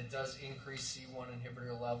convincing, that it does increase C1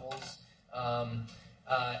 inhibitor levels.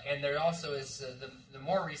 And there also is the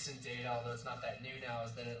more recent data, although it's not that new now,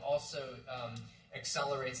 is that it also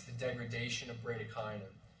accelerates the degradation of bradykinin.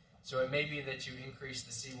 So it may be that you increase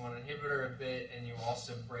the C1 inhibitor a bit, and you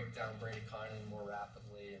also break down bradykinin more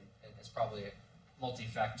rapidly, and it's probably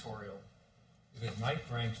multifactorial. Because Mike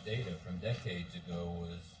Frank's data from decades ago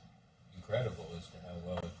was incredible as to how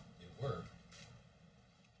well it worked.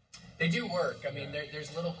 They do work. I mean,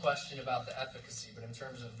 there's little question about the efficacy, but in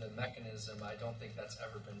terms of the mechanism, I don't think that's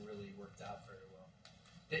ever been really worked out very well.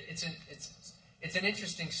 It's an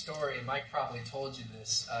interesting story, and Mike probably told you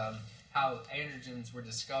this, how androgens were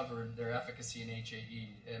discovered, their efficacy in HAE.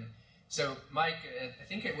 And so Mike, I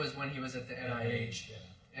think it was when he was at the NIH,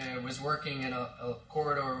 was working in a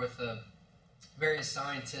corridor with various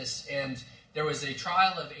scientists, and there was a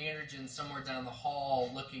trial of androgens somewhere down the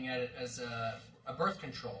hall looking at it as a birth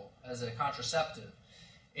control, as a contraceptive.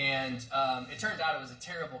 And it turned out it was a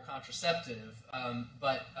terrible contraceptive,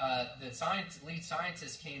 but the lead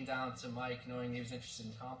scientist came down to Mike, knowing he was interested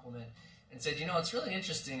in complement, and said, it's really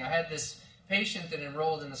interesting. I had this patient that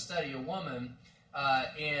enrolled in the study, a woman,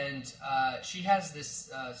 and she has this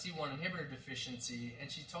C1 inhibitor deficiency, and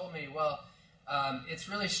she told me, it's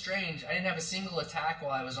really strange. I didn't have a single attack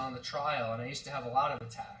while I was on the trial, and I used to have a lot of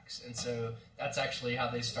attacks. And so that's actually how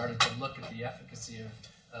they started to look at the efficacy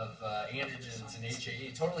of androgens and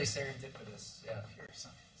HAE. Totally serendipitous. Yeah, pure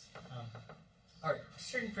science. A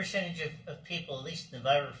certain percentage of people, at least in the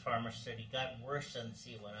Viropharma study, got worse on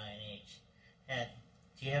C1INH.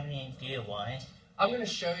 Do you have any idea why? I'm going to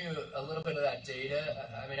show you a little bit of that data.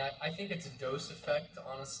 I think it's a dose effect,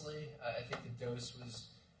 honestly. I think the dose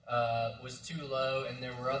was too low, and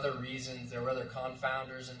there were other reasons. There were other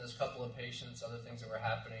confounders in this couple of patients, other things that were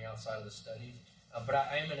happening outside of the study. But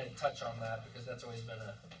I am going to touch on that because that's always been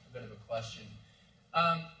a bit of a question.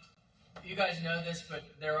 You guys know this, but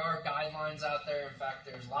there are guidelines out there. In fact,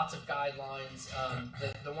 there's lots of guidelines.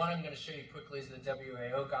 The one I'm going to show you quickly is the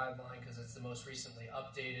WAO guideline because it's the most recently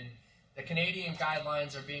updated. The Canadian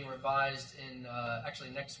guidelines are being revised in actually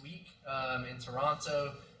next week in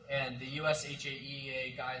Toronto, and the US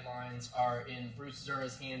HAEA guidelines are in Bruce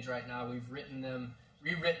Zura's hands right now. We've rewritten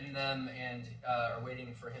them, and are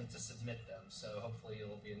waiting for him to submit them. So hopefully there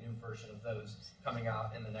will be a new version of those coming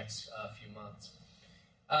out in the next few months.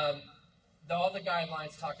 All the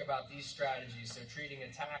guidelines talk about these strategies, so treating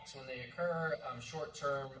attacks when they occur,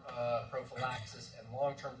 short-term prophylaxis, and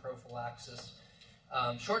long-term prophylaxis.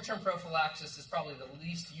 Short-term prophylaxis is probably the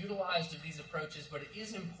least utilized of these approaches, but it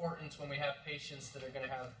is important when we have patients that are going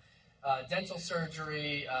to have dental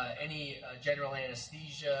surgery, any general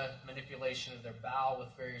anesthesia, manipulation of their bowel with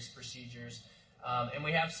various procedures. And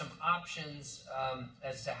we have some options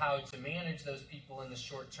as to how to manage those people in the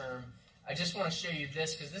short term. I just want to show you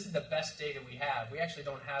this because this is the best data we have. We actually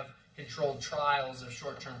don't have controlled trials of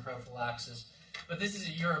short-term prophylaxis. But this is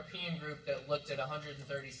a European group that looked at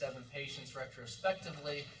 137 patients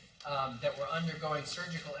retrospectively that were undergoing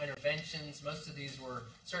surgical interventions. Most of these were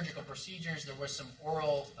surgical procedures. There was some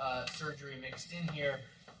oral surgery mixed in here.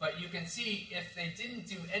 But you can see if they didn't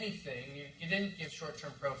do anything, you didn't give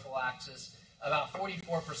short-term prophylaxis, about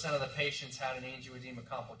 44% of the patients had an angioedema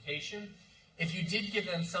complication. If you did give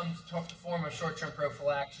them some form of short-term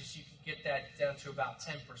prophylaxis, you could get that down to about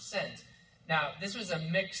 10%. Now, this was a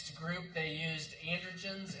mixed group. They used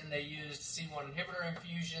androgens and they used C1 inhibitor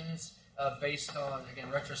infusions based on,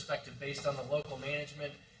 again, retrospective, based on the local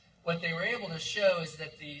management. What they were able to show is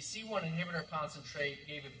that the C1 inhibitor concentrate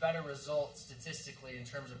gave a better result statistically in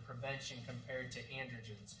terms of prevention compared to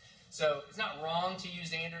androgens. So it's not wrong to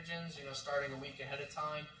use androgens, starting a week ahead of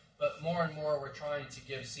time, but more and more we're trying to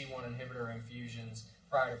give C1 inhibitor infusions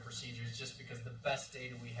prior to procedures just because the best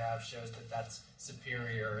data we have shows that that's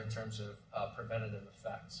superior in terms of preventative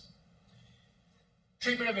effects.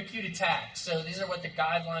 Treatment of acute attacks. So these are what the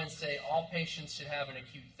guidelines say. All patients should have an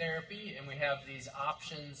acute therapy, and we have these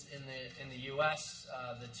options in the U.S.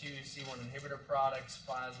 The two C1 inhibitor products,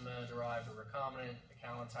 plasma-derived or recombinant,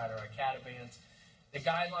 ecallantide or icatibant. The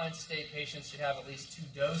guidelines state patients should have at least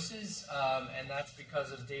 2 doses, and that's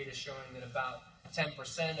because of data showing that about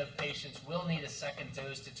 10% of patients will need a second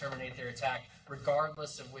dose to terminate their attack,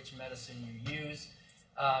 regardless of which medicine you use.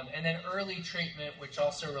 And then early treatment, which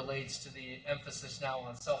also relates to the emphasis now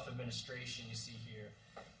on self-administration you see here.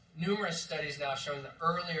 Numerous studies now showing the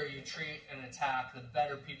earlier you treat an attack, the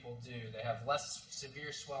better people do. They have less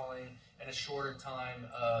severe swelling and a shorter time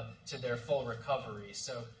to their full recovery.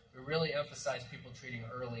 So we really emphasize people treating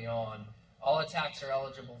early on. All attacks are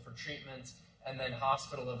eligible for treatment, and then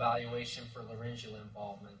hospital evaluation for laryngeal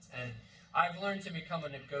involvement. And I've learned to become a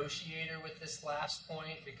negotiator with this last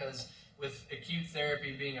point because with acute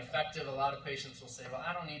therapy being effective, a lot of patients will say, well,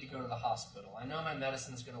 I don't need to go to the hospital. I know my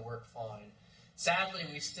medicine's going to work fine. Sadly,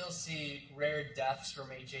 we still see rare deaths from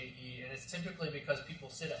HAE, and it's typically because people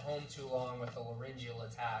sit at home too long with a laryngeal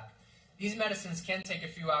attack. These medicines can take a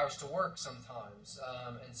few hours to work sometimes,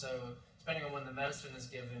 and so depending on when the medicine is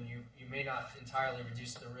given, you may not entirely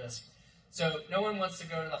reduce the risk. So no one wants to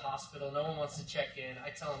go to the hospital. No one wants to check in.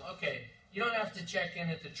 I tell them, okay, you don't have to check in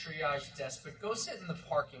at the triage desk, but go sit in the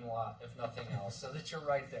parking lot, if nothing else, so that you're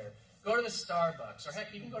right there. Go to the Starbucks, or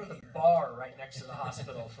heck, even go to the bar right next to the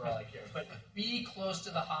hospital for all I care. But be close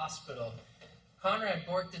to the hospital. Conrad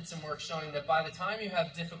Bork did some work showing that by the time you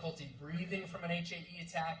have difficulty breathing from an HAE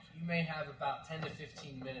attack, you may have about 10 to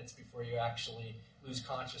 15 minutes before you actually lose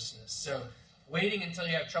consciousness. So waiting until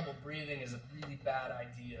you have trouble breathing is a really bad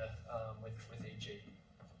idea with HAE.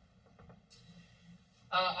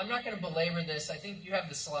 I'm not going to belabor this. I think you have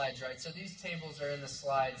the slides, right? So these tables are in the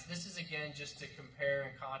slides. This is, again, just to compare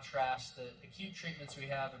and contrast the acute treatments we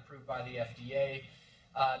have approved by the FDA.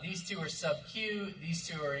 These two are sub-Q. These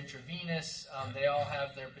two are intravenous. They all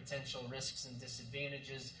have their potential risks and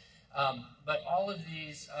disadvantages. But all of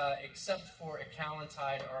these, except for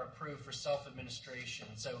ecallantide, are approved for self-administration.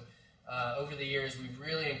 So over the years, we've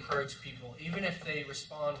really encouraged people, even if they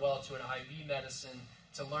respond well to an IV medicine,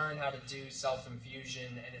 to learn how to do self-infusion,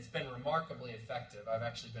 and it's been remarkably effective. I've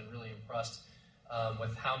actually been really impressed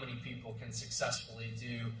with how many people can successfully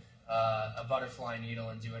do a butterfly needle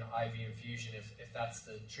and do an IV infusion if that's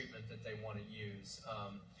the treatment that they want to use.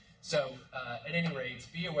 So at any rate,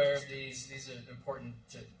 be aware of these. These are important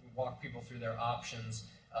to walk people through their options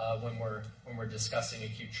when we're discussing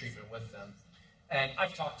acute treatment with them. And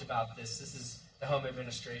I've talked about this. This is the home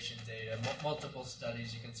administration data, multiple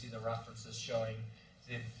studies. You can see the references showing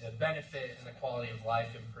the benefit and the quality of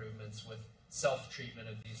life improvements with self-treatment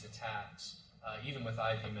of these attacks, even with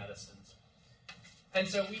IV medicines. And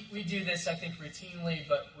so we do this, I think, routinely,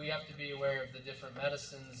 but we have to be aware of the different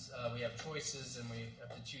medicines. We have choices, and we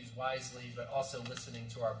have to choose wisely, but also listening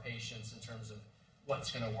to our patients in terms of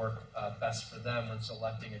what's going to work best for them when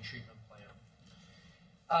selecting a treatment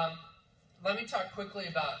plan. Let me talk quickly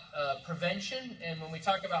about prevention. And when we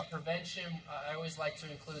talk about prevention, I always like to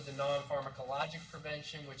include the non-pharmacologic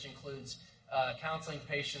prevention, which includes counseling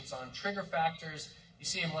patients on trigger factors. You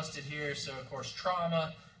see them listed here. So, of course,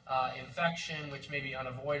 trauma, infection, which may be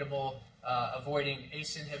unavoidable, avoiding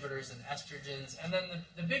ACE inhibitors and estrogens. And then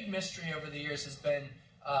the big mystery over the years has been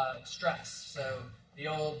stress. So the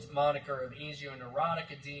old moniker of angioneurotic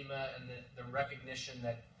edema and the recognition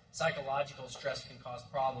that psychological stress can cause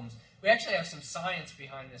problems. We actually have some science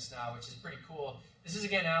behind this now, which is pretty cool. This is,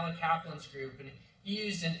 again, Alan Kaplan's group, and he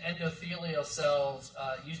used endothelial cells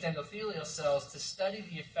to study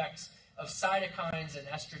the effects of cytokines and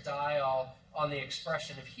estradiol on the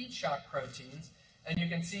expression of heat shock proteins. And you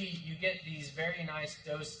can see you get these very nice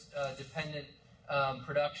dose-dependent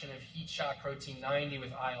production of heat shock protein 90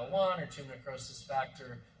 with IL-1 or tumor necrosis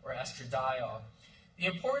factor or estradiol. The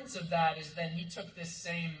importance of that is then he took this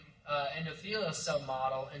same endothelial cell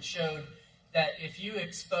model and showed that if you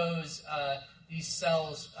expose these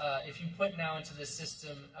cells, if you put now into the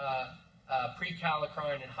system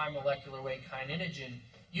prekallikrein and high molecular weight kininogen,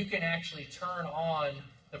 you can actually turn on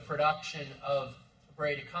the production of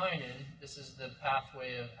bradykinin. This is the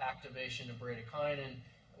pathway of activation of bradykinin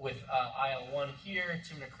with IL-1 here,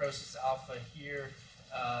 tumor necrosis alpha here,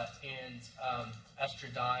 and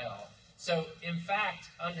estradiol. So, in fact,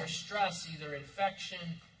 under stress, either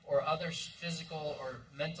infection or other physical or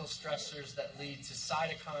mental stressors that lead to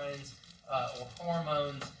cytokines or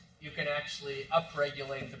hormones, you can actually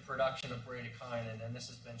upregulate the production of bradykinin, and this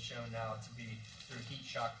has been shown now to be through heat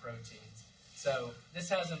shock proteins. So this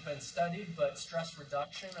hasn't been studied, but stress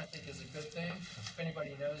reduction, I think, is a good thing. If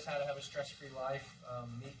anybody knows how to have a stress-free life,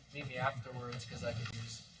 meet me afterwards, because I could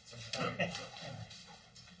use some pointers.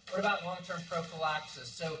 What about long-term prophylaxis?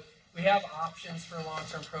 So we have options for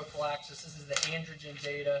long-term prophylaxis. This is the androgen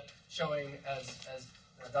data showing, as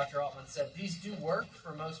Dr. Altman said, these do work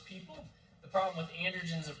for most people. The problem with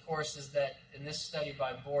androgens, of course, is that in this study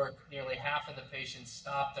by Bork, nearly half of the patients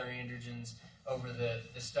stopped their androgens over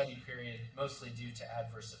the study period, mostly due to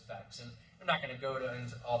adverse effects. And I'm not going to go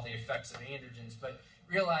into all the effects of androgens, but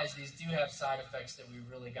realize these do have side effects that we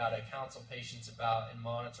really got to counsel patients about and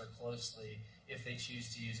monitor closely if they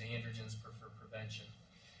choose to use androgens for prevention.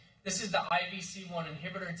 This is the IVC1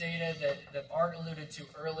 inhibitor data that Art alluded to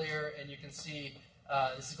earlier, and you can see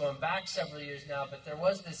this is going back several years now, but there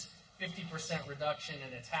was this 50% reduction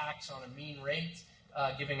in attacks on a mean rate,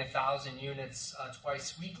 giving 1,000 units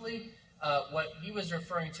twice weekly. What he was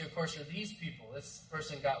referring to, of course, are these people. This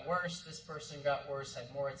person got worse, this person got worse,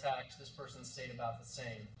 had more attacks, this person stayed about the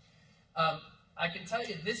same. I can tell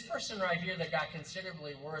you, this person right here that got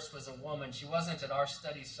considerably worse was a woman. She wasn't at our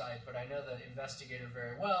study site, but I know the investigator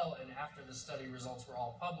very well, and after the study results were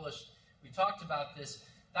all published, we talked about this.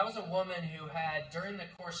 That was a woman who had, during the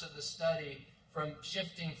course of the study, from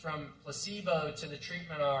shifting from placebo to the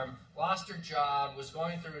treatment arm, lost her job, was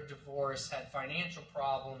going through a divorce, had financial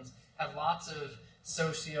problems, had lots of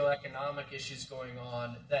socioeconomic issues going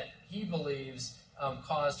on that he believes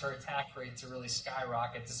caused her attack rate to really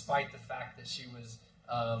skyrocket, despite the fact that she was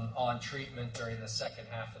on treatment during the second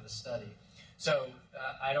half of the study. So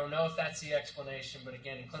I don't know if that's the explanation, but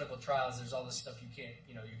again, in clinical trials, there's all this stuff you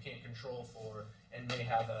can't control for, and may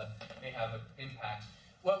have an impact.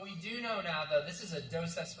 What we do know now, though, this is a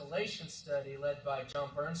dose escalation study led by John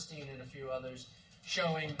Bernstein and a few others,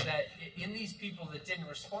 showing that in these people that didn't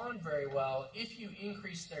respond very well, if you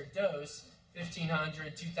increase their dose,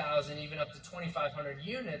 1,500, 2,000, even up to 2,500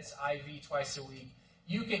 units IV twice a week,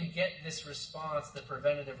 you can get this response, the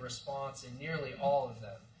preventative response, in nearly all of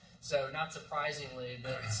them. So not surprisingly,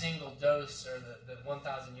 the single dose or the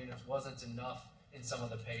 1,000 units wasn't enough in some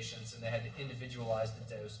of the patients, and they had to individualize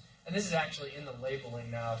the dose. And this is actually in the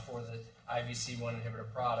labeling now for the IVC1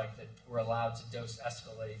 inhibitor product, that we're allowed to dose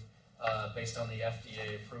escalate based on the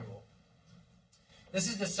FDA approval. This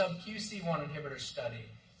is the sub-Q C1 inhibitor study.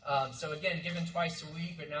 So again, given twice a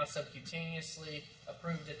week, but now subcutaneously,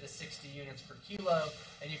 approved at the 60 units per kilo,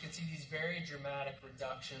 and you can see these very dramatic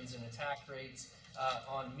reductions in attack rates.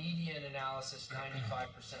 On median analysis, 95%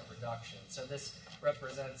 reduction. So this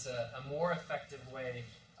represents a more effective way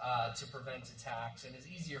to prevent attacks, and is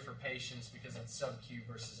easier for patients because it's sub-Q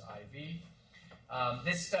versus IV.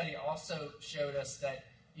 This study also showed us that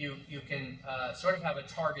you can sort of have a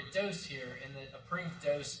target dose here. In the approved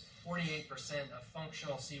dose, 48% of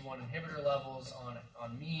functional C1 inhibitor levels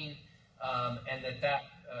on mean, and that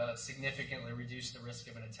significantly reduced the risk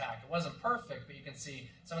of an attack. It wasn't perfect, but you can see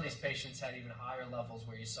some of these patients had even higher levels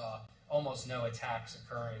where you saw almost no attacks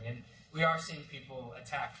occurring. And we are seeing people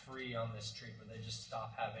attack-free on this treatment. They just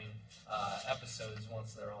stop having episodes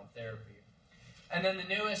once they're on therapy. And then the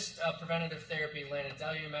newest preventative therapy,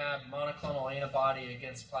 lanadelumab, monoclonal antibody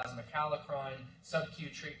against plasma kallikrein, sub-Q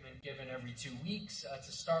treatment given every 2 weeks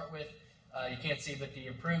to start with. You can't see, but the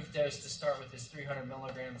approved dose to start with is 300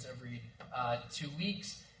 milligrams every 2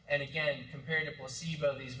 weeks. And again, compared to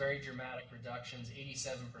placebo, these very dramatic reductions,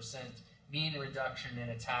 87% mean reduction in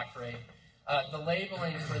attack rate. The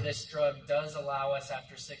labeling for this drug does allow us,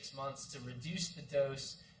 after 6 months, to reduce the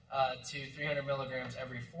dose to 300 milligrams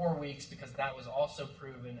every 4 weeks, because that was also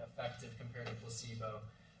proven effective compared to placebo.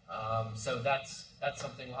 So that's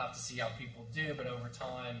something we'll have to see how people do, but over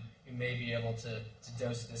time, we may be able to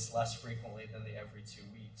dose this less frequently than the every 2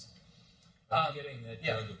 weeks. Are you getting that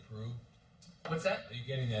drug approved? What's that? Are you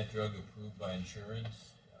getting that drug approved by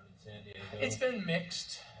insurance out in San Diego? It's been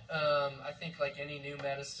mixed. I think, like any new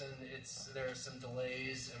medicine, there are some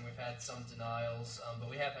delays, and we've had some denials, but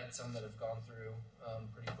we have had some that have gone through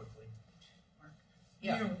pretty quickly. Mark?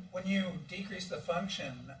 Yeah. When you decrease the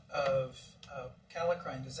function of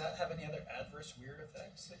kallikrein, does that have any other adverse weird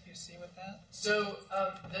effects that you see with that? So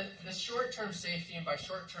the short-term safety, and by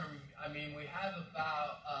short-term, I mean we have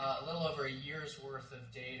about a little over a year's worth of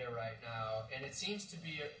data right now, and it seems to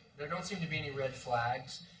be, there don't seem to be any red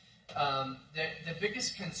flags. The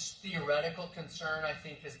biggest theoretical concern, I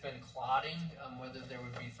think, has been clotting, whether there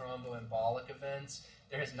would be thromboembolic events.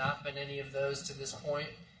 There has not been any of those to this point,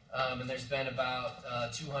 and there's been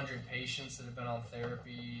about 200 patients that have been on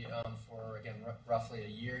therapy for, again, roughly a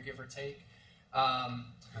year, give or take.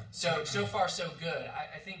 So far, so good.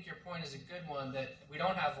 I think your point is a good one, that we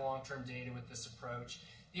don't have long-term data with this approach.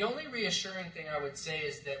 The only reassuring thing I would say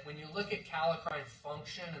is that when you look at kallikrein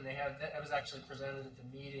function, and that was actually presented at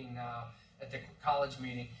the meeting now, at the college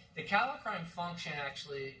meeting, the kallikrein function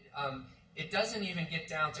actually, it doesn't even get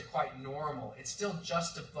down to quite normal. It's still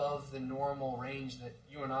just above the normal range that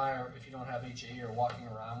you and I, if you don't have HAE, are walking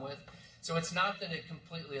around with. So it's not that it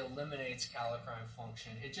completely eliminates kallikrein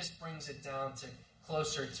function. It just brings it down to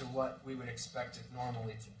closer to what we would expect it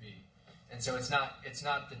normally to be. And so it's not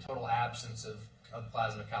the total absence of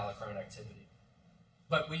plasma kallikrein activity.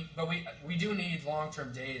 But we do need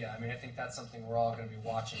long-term data. I mean, I think that's something we're all going to be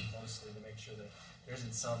watching closely to make sure that there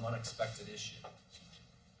isn't some unexpected issue.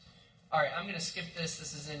 All right, I'm going to skip this.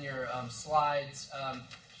 This is in your slides.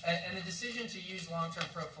 And the decision to use long-term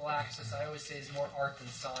prophylaxis, I always say, is more art than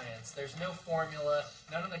science. There's no formula.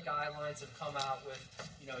 None of the guidelines have come out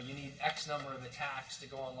with, you need X number of attacks to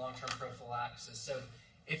go on long-term prophylaxis. So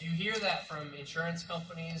if you hear that from insurance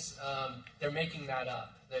companies, they're making that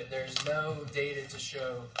up. There's no data to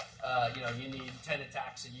show, you need 10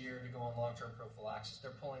 attacks a year to go on long-term prophylaxis.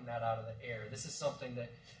 They're pulling that out of the air. This is something that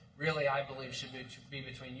really, I believe, should be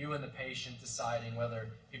between you and the patient, deciding whether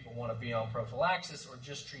people want to be on prophylaxis or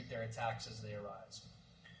just treat their attacks as they arise.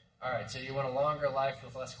 All right, so you want a longer life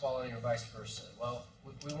with less quality, or vice versa? Well,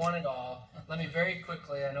 we want it all. Let me very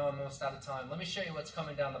quickly, I know I'm almost out of time, let me show you what's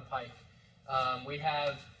coming down the pike. We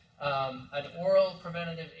have an oral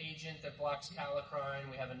preventative agent that blocks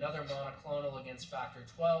kallikrein. We have another monoclonal against factor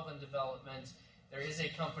 12 in development. There is a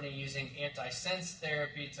company using antisense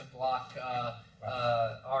therapy to block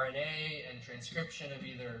RNA and transcription of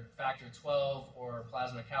either factor 12 or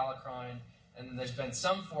plasma kallikrein. And then there's been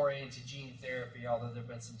some foray into gene therapy, although there have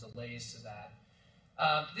been some delays to that.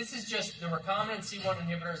 This is just the recombinant C1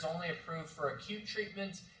 inhibitor is only approved for acute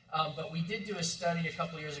treatment, but we did do a study a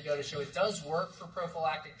couple years ago to show it does work for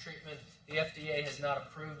prophylactic treatment. The FDA has not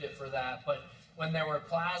approved it for that, but when there were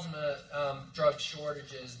plasma drug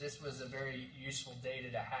shortages, this was a very useful data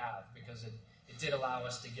to have because it did allow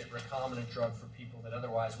us to get recombinant drug for people that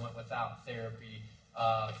otherwise went without therapy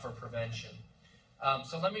for prevention.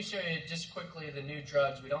 So let me show you just quickly the new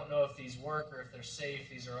drugs. We don't know if these work or if they're safe.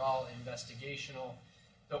 These are all investigational.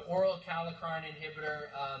 The oral kallikrein inhibitor,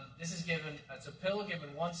 this is given, it's a pill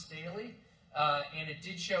given once daily, and it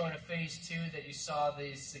did show in a phase 2 that you saw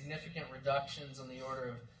these significant reductions on the order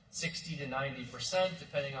of 60 to 90%,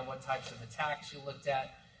 depending on what types of attacks you looked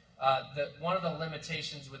at. One of the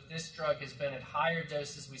limitations with this drug has been at higher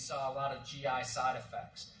doses we saw a lot of GI side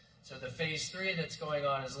effects. So the phase 3 that's going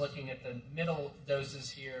on is looking at the middle doses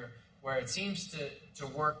here, where it seems to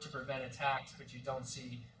work to prevent attacks, but you don't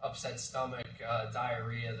see upset stomach,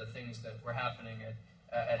 diarrhea, the things that were happening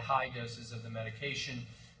at high doses of the medication.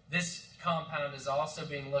 This compound is also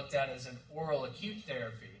being looked at as an oral acute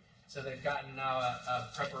therapy. So they've gotten now a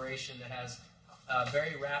preparation that has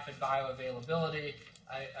very rapid bioavailability.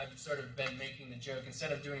 I've sort of been making the joke,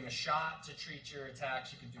 instead of doing a shot to treat your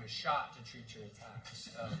attacks, you can do a shot to treat your attacks.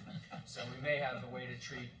 So we may have a way to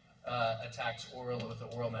treat attacks orally with the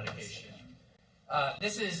oral medication.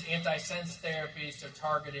 This is antisense therapy, so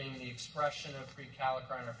targeting the expression of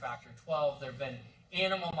prekallikrein or factor 12. There have been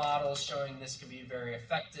animal models showing this can be very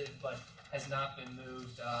effective, but has not been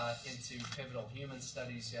moved into pivotal human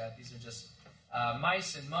studies yet. These are just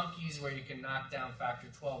mice and monkeys where you can knock down factor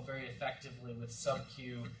 12 very effectively with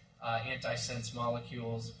sub-Q antisense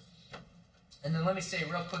molecules. And then let me say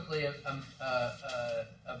real quickly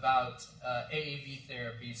about AAV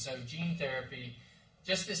therapy. So gene therapy,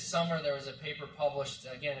 just this summer there was a paper published,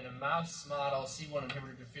 again, in a mouse model, C1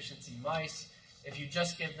 inhibitor deficiency mice. If you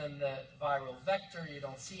just give them the viral vector, you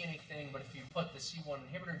don't see anything, but if you put the C1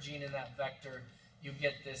 inhibitor gene in that vector, you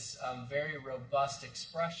get this very robust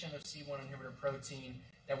expression of C1 inhibitor protein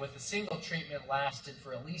that with a single treatment lasted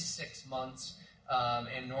for at least 6 months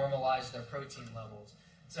and normalized their protein levels.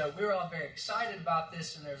 So we were all very excited about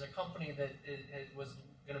this, and there's a company that was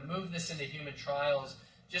going to move this into human trials.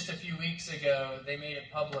 Just a few weeks ago, they made it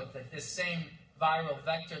public that this same viral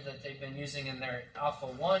vector that they've been using in their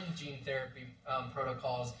alpha-1 gene therapy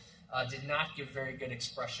protocols did not give very good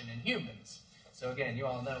expression in humans. So again, you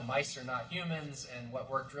all know mice are not humans, and what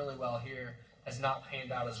worked really well here has not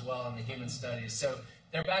panned out as well in the human studies. So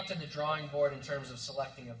they're back to the drawing board in terms of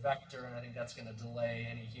selecting a vector, and I think that's going to delay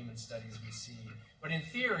any human studies we see. But in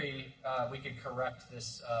theory, we could correct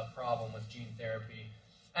this problem with gene therapy.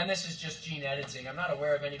 And this is just gene editing. I'm not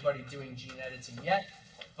aware of anybody doing gene editing yet,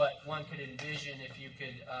 but one could envision if you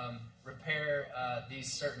could repair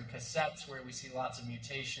these certain cassettes where we see lots of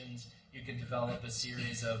mutations, you could develop a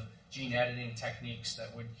series of gene editing techniques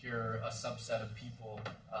that would cure a subset of people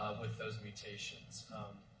with those mutations.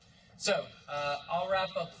 So I'll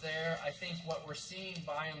wrap up there. I think what we're seeing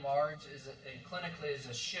by and large is clinically is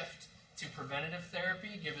a shift to preventative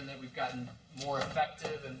therapy, given that we've gotten more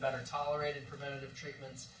effective and better tolerated preventative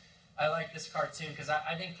treatments. I like this cartoon because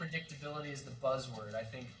I think predictability is the buzzword. I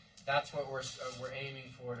think that's what we're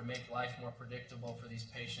aiming for, to make life more predictable for these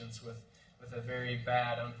patients with a very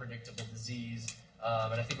bad, unpredictable disease.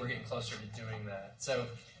 And I think we're getting closer to doing that. So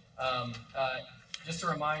just a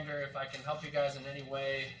reminder, if I can help you guys in any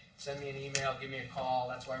way, send me an email, give me a call.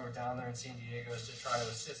 That's why we're down there in San Diego, is to try to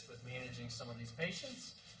assist with managing some of these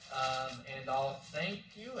patients. And I'll thank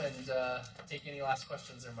you and take any last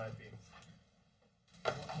questions there might be.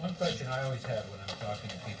 One question I always have when I'm talking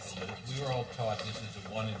to people is, we were all taught this is a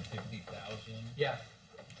 1 in 50,000. Yeah.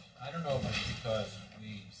 I don't know if it's because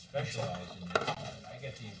we specialize in this, but I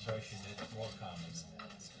get the impression that it's more common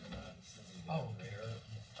than that. Oh, okay.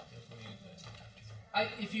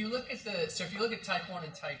 If you look at type 1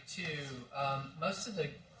 and type 2, most of the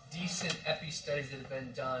decent epi studies that have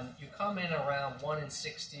been done, you come in around 1 in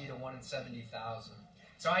 60 to 1 in 70,000.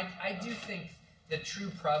 So I do think the true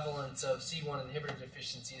prevalence of C1 inhibitor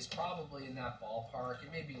deficiency is probably in that ballpark.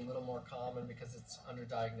 It may be a little more common because it's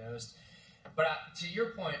underdiagnosed. But to your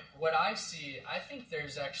point, what I see, I think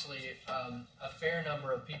there's actually a fair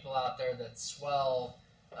number of people out there that swell,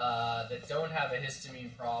 that don't have a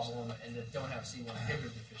histamine problem and that don't have C1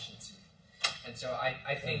 inhibitor deficiency. And so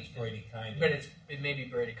I think, but it may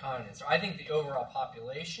be bradykinin. So I think the overall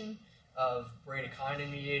population of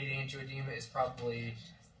bradykinin-mediated angioedema is probably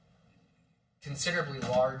considerably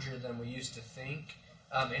larger than we used to think.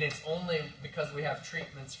 And it's only because we have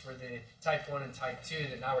treatments for the type 1 and type 2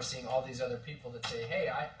 that now we're seeing all these other people that say, hey,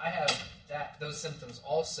 I have those symptoms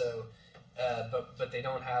also, but they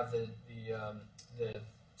don't have the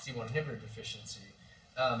C1 inhibitor deficiency.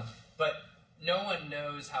 But no one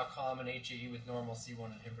knows how common HAE with normal C1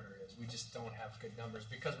 inhibitor is. We just don't have good numbers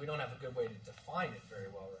because we don't have a good way to define it very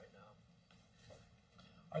well right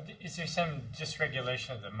now. Is there some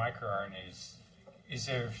dysregulation of the microRNAs? Is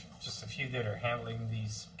there just a few that are handling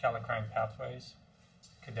these kallikrein pathways?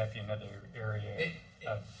 Could that be another area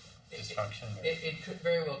of dysfunction? It could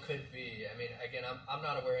very well could be. I mean, again, I'm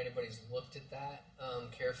not aware anybody's looked at that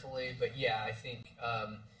carefully, but yeah, I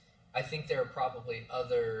think there are probably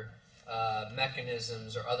other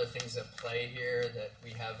mechanisms or other things at play here that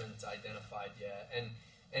we haven't identified yet.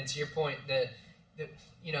 And to your point, that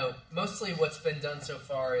mostly what's been done so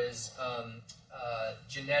far is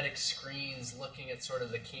genetic screens looking at sort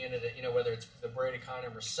of the candidate, whether it's the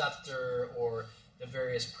bradykinin receptor or the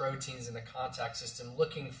various proteins in the contact system,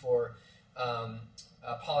 looking for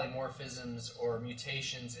polymorphisms or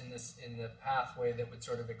mutations in the pathway that would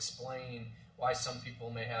sort of explain why some people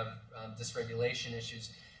may have dysregulation issues.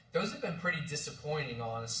 Those have been pretty disappointing,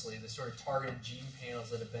 honestly, the sort of targeted gene panels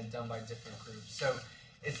that have been done by different groups. So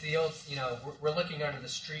it's the old, we're looking under the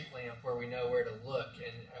street lamp where we know where to look,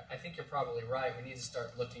 and I think you're probably right. We need to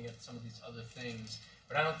start looking at some of these other things,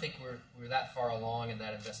 but I don't think we're that far along in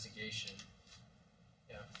that investigation.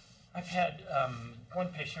 Yeah. I've had one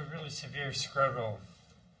patient with really severe scrotal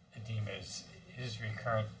edema is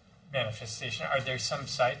recurrent manifestation. Are there some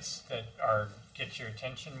sites that get your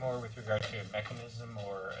attention more with regard to a mechanism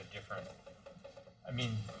or a different? I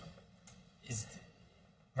mean, is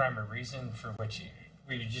rhyme or reason for which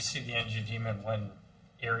where you just see the angioedema in one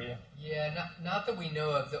area? Yeah, not that we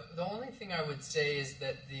know of. The only thing I would say is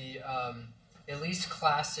that at least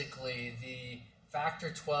classically, the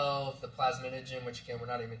factor 12, the plasminogen, which again we're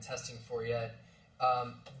not even testing for yet,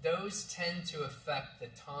 those tend to affect the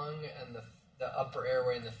tongue and the upper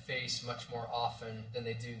airway and the face much more often than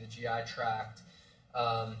they do the GI tract.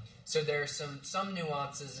 So there are some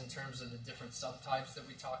nuances in terms of the different subtypes that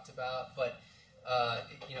we talked about, but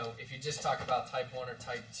if you just talk about type 1 or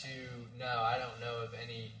type 2, no, I don't know of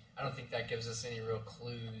any. I don't think that gives us any real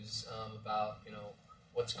clues about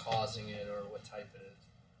what's causing it or what type it is.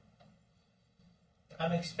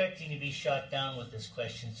 I'm expecting to be shot down with this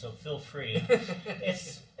question, so feel free.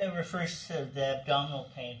 It refers to the abdominal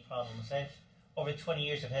pain problems. Over 20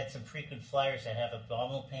 years, I've had some frequent flyers that have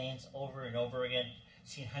abdominal pains over and over again.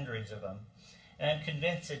 Seen hundreds of them. And I'm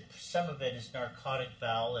convinced that some of it is narcotic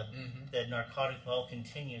bowel, and the narcotic bowel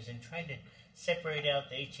continues. And trying to separate out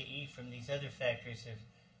the HAE from these other factors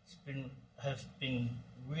has been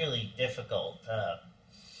really difficult.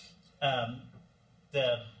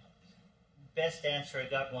 The best answer I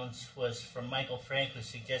got once was from Michael Frank, who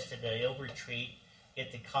suggested that I overtreat,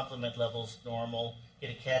 get the complement levels normal, get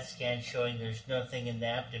a CAT scan showing there's nothing in the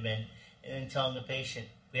abdomen, and then telling the patient,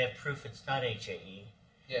 we have proof it's not HAE.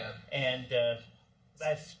 Yeah. And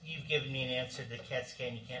you've given me an answer, the CAT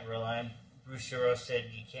scan you can't rely on. Bruce Euro said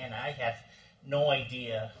you can. I have no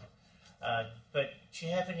idea. But do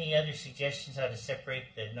you have any other suggestions how to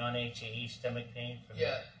separate the non-HAE stomach pain from the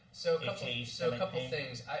HAE stomach pain? A couple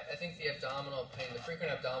things. I think the abdominal pain, the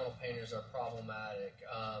frequent abdominal painers are problematic.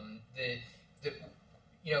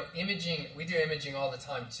 Imaging, we do imaging all the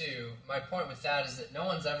time too. My point with that is that no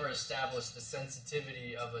one's ever established the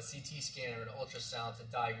sensitivity of a CT scan or an ultrasound to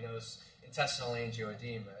diagnose intestinal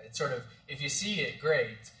angioedema. It's sort of, if you see it,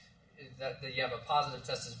 great. That you have a positive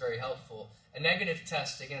test is very helpful. A negative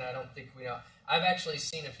test, again, I don't think we know. I've actually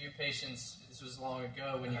seen a few patients, this was long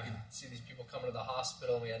ago, when you could see these people coming to the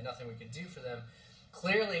hospital and we had nothing we could do for them,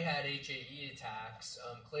 clearly had HAE attacks,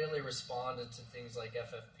 clearly responded to things like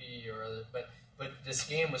FFP or other, but the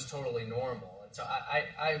scan was totally normal. And so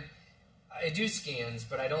I do scans,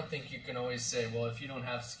 but I don't think you can always say, well, if you don't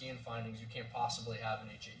have scan findings, you can't possibly have an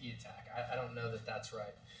HAE attack. I don't know that that's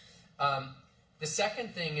right. The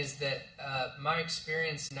second thing is that my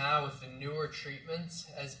experience now with the newer treatments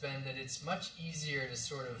has been that it's much easier to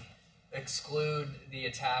sort of exclude the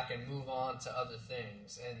attack and move on to other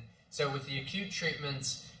things. And so with the acute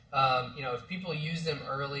treatments, if people use them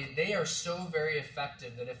early, they are so very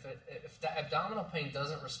effective that if the abdominal pain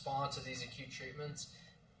doesn't respond to these acute treatments,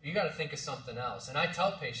 you got to think of something else. And I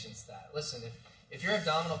tell patients that, listen, if your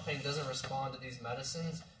abdominal pain doesn't respond to these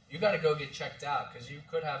medicines, you got to go get checked out because you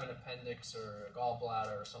could have an appendix or a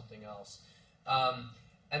gallbladder or something else.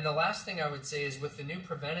 And the last thing I would say is with the new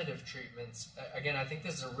preventative treatments, again, I think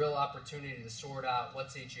this is a real opportunity to sort out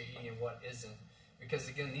what's HAE and what isn't. because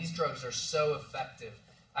again, these drugs are so effective.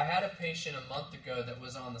 I had a patient a month ago that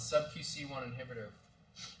was on the sub-QC1 inhibitor,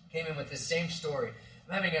 came in with the same story.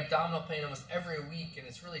 I'm having abdominal pain almost every week, and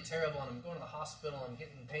it's really terrible, and I'm going to the hospital, I'm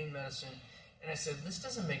getting pain medicine. And I said, this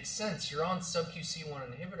doesn't make sense. You're on sub-QC1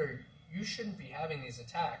 inhibitor. You shouldn't be having these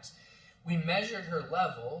attacks. We measured her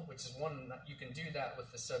level, which is one, you can do that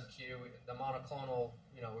with the sub-Q. The monoclonal,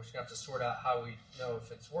 we're just going to have to sort out how we know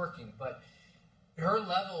if it's working. But her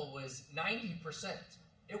level was 90%.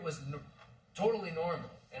 It was totally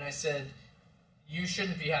normal. And I said, you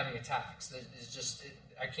shouldn't be having attacks. It's just,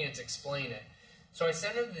 I can't explain it. So I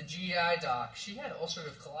sent her to the GI doc. She had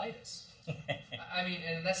ulcerative colitis. I mean,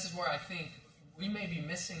 and this is where I think we may be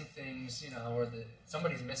missing things, or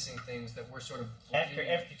somebody's missing things that we're sort of... After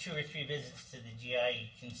 2 or 3 visits to the GI, you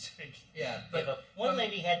can sort of but, give up. One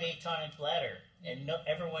lady had atonic bladder, and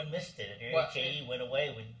everyone missed it. And her HAE went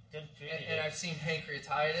away. And I've seen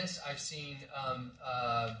pancreatitis. I've seen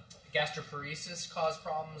gastroparesis cause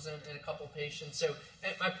problems in a couple patients. So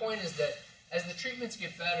my point is that as the treatments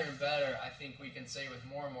get better and better, I think we can say with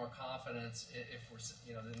more and more confidence, if we're,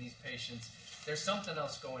 in these patients, there's something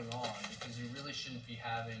else going on, because you really shouldn't be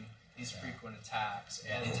having these frequent attacks.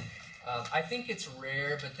 And I think it's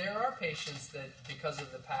rare, but there are patients that, because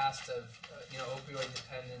of the past of opioid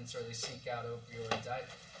dependence, or they seek out opioids.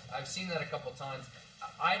 I've seen that a couple times.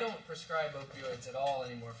 I don't prescribe opioids at all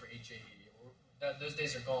anymore for HAE. Those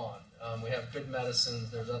days are gone. We have good medicines.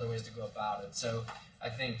 There's other ways to go about it. So I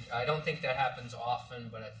don't think that happens often,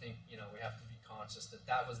 but I think we have to be conscious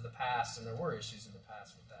that was the past, and there were issues in the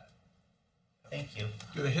past with that. Thank you.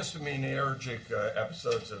 Do the histamine-allergic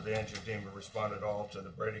episodes of angioedema respond at all to the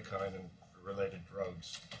bradykinin and related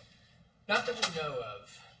drugs? Not that we know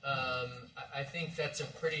of. I think that's a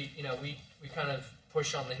pretty, we kind of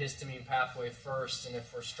push on the histamine pathway first, and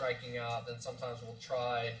if we're striking out, then sometimes we'll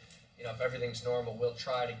try, if everything's normal, we'll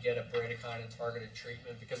try to get a bradykinin-targeted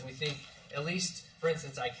treatment, because we think, at least, for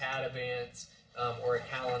instance, icatibant or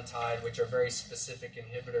ecallantide, which are very specific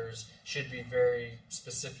inhibitors, should be very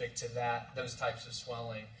specific to those types of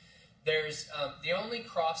swelling. There's the only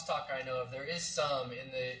crosstalk I know of. There is some in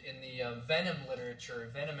the venom literature,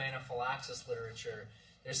 venom anaphylaxis literature.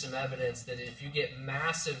 There's some evidence that if you get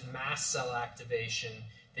massive mast cell activation,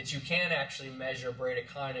 that you can actually measure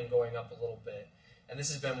bradykinin going up a little bit. And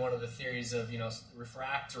this has been one of the theories of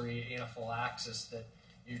refractory anaphylaxis, that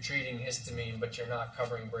you're treating histamine, but you're not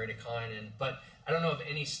covering bradykinin. But I don't know of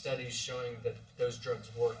any studies showing that those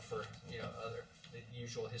drugs work for the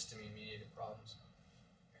usual histamine-mediated problems.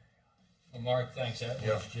 Well, Marc, thanks. That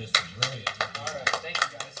was just brilliant. All right, thank you,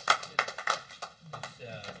 guys.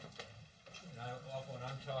 When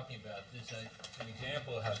I'm talking about this, an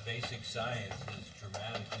example of how basic science has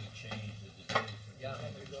dramatically changed the disease from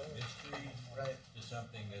something that's mystery to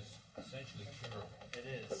something that's essentially curable. It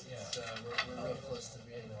is. Yeah. We're real close to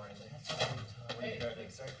being there, I think. Hey,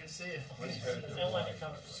 thanks, Good to see you. I want to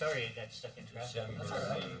come. Sorry, I got stuck in traffic. December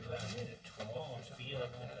 12.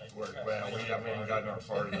 We haven't even gotten our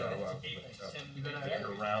party around.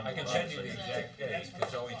 I can send you the exact date, because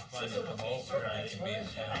it's always fun to come over and I can be in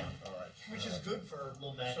town. Which is good for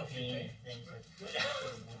Low back pain, things like that.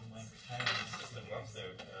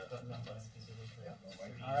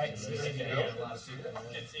 All right. Still hanging in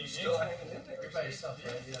there. You're by yourself,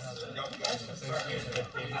 right? You don't have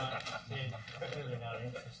They're really not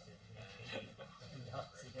interested.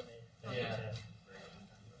 Yeah.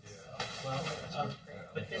 Well,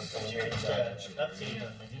 but this update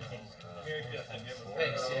on the new things. Very good.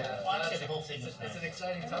 Thanks, yeah. Watch the whole thing. It's an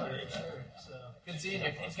exciting time. So, good seeing you.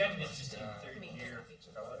 It's got an interesting third year.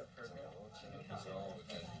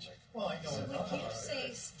 Well, I know. When you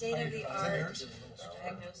say state-of-the-art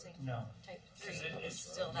diagnosing No. type 3, it's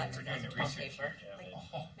still that We're doing the 2012 research. paper. Like,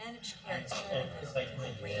 managed care, it's It's like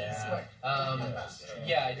crazy.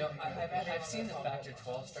 Yeah, I've seen the factor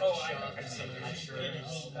 12 start to show up in some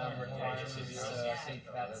insurance requirements. I think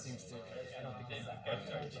that seems to. I don't think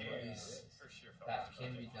that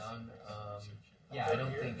can be done. Yeah, I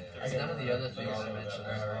don't think none of the other things I mentioned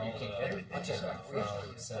are you can get it.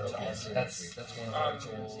 So that's one of our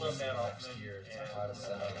goals next year to try to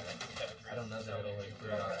set up. I don't know that it'll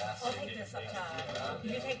include our I'll assay. take this up to,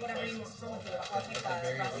 you take whatever you want from it, I'll take that.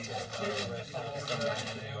 Very least, we'd really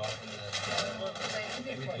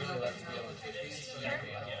like to be able to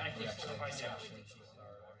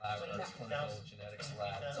our clinical genetics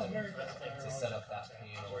lab to set up that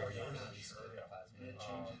panel where you can release plasma it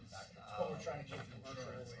changes. What we're trying to keep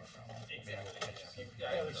commercial away from. The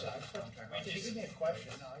other side. If you give me a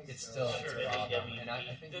question, It's still a problem, and I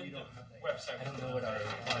think we don't. I don't know what our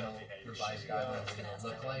final revised guidelines are going to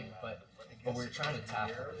look like, but we're trying to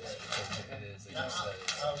tackle this because it is, as you said,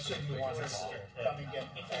 So you want us to come and get.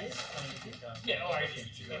 Yeah, I was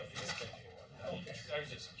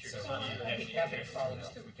just curious.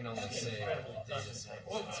 we can only say data science,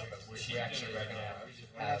 but we actually are going to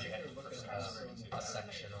have a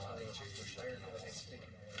section on HAE.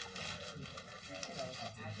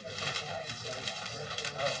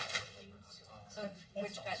 So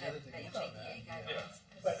which got the HAEA guidelines?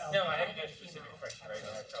 No, I have no specific question right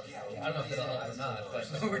now. I don't know if it'll help or not, but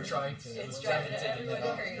we're trying to. It's driving everyone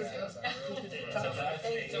crazy. Sounds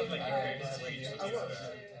like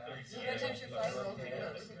What time's your flight?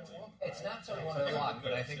 It's not till 1 o'clock,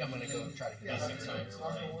 but I think I'm going to go try to get this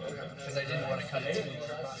because I didn't want to cut it too short.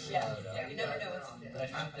 Yeah, no. But I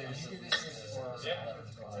think there's at least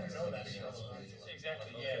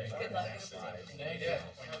exactly, yeah. Good luck. Thank you.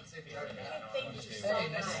 Thank you so Hey,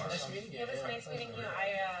 much. nice meeting you. It was nice meeting you. I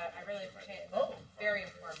really appreciate it. Very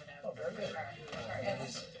informative. For sure.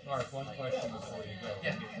 It's- Mark, one question before you go.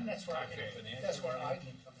 Yeah. And that's where I can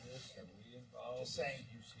come to this. Just saying,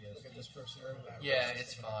 look at this person. Yeah,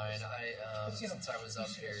 it's fine. Since I was up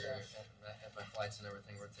here at my flights and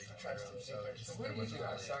everything, we're taking care of, so there wasn't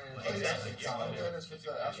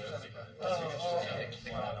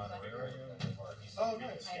Oh,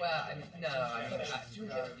 nice. Well,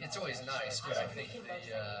 it's always nice, but I think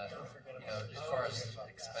as far as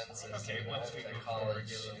expenses, the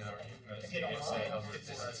college, it's a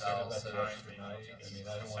hotel, so. I mean, I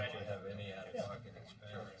don't want you to have any out-of-pocket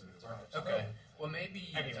expense. Okay, well, maybe,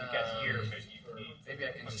 I mean, we got here, but you need. maybe I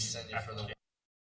can just send you for the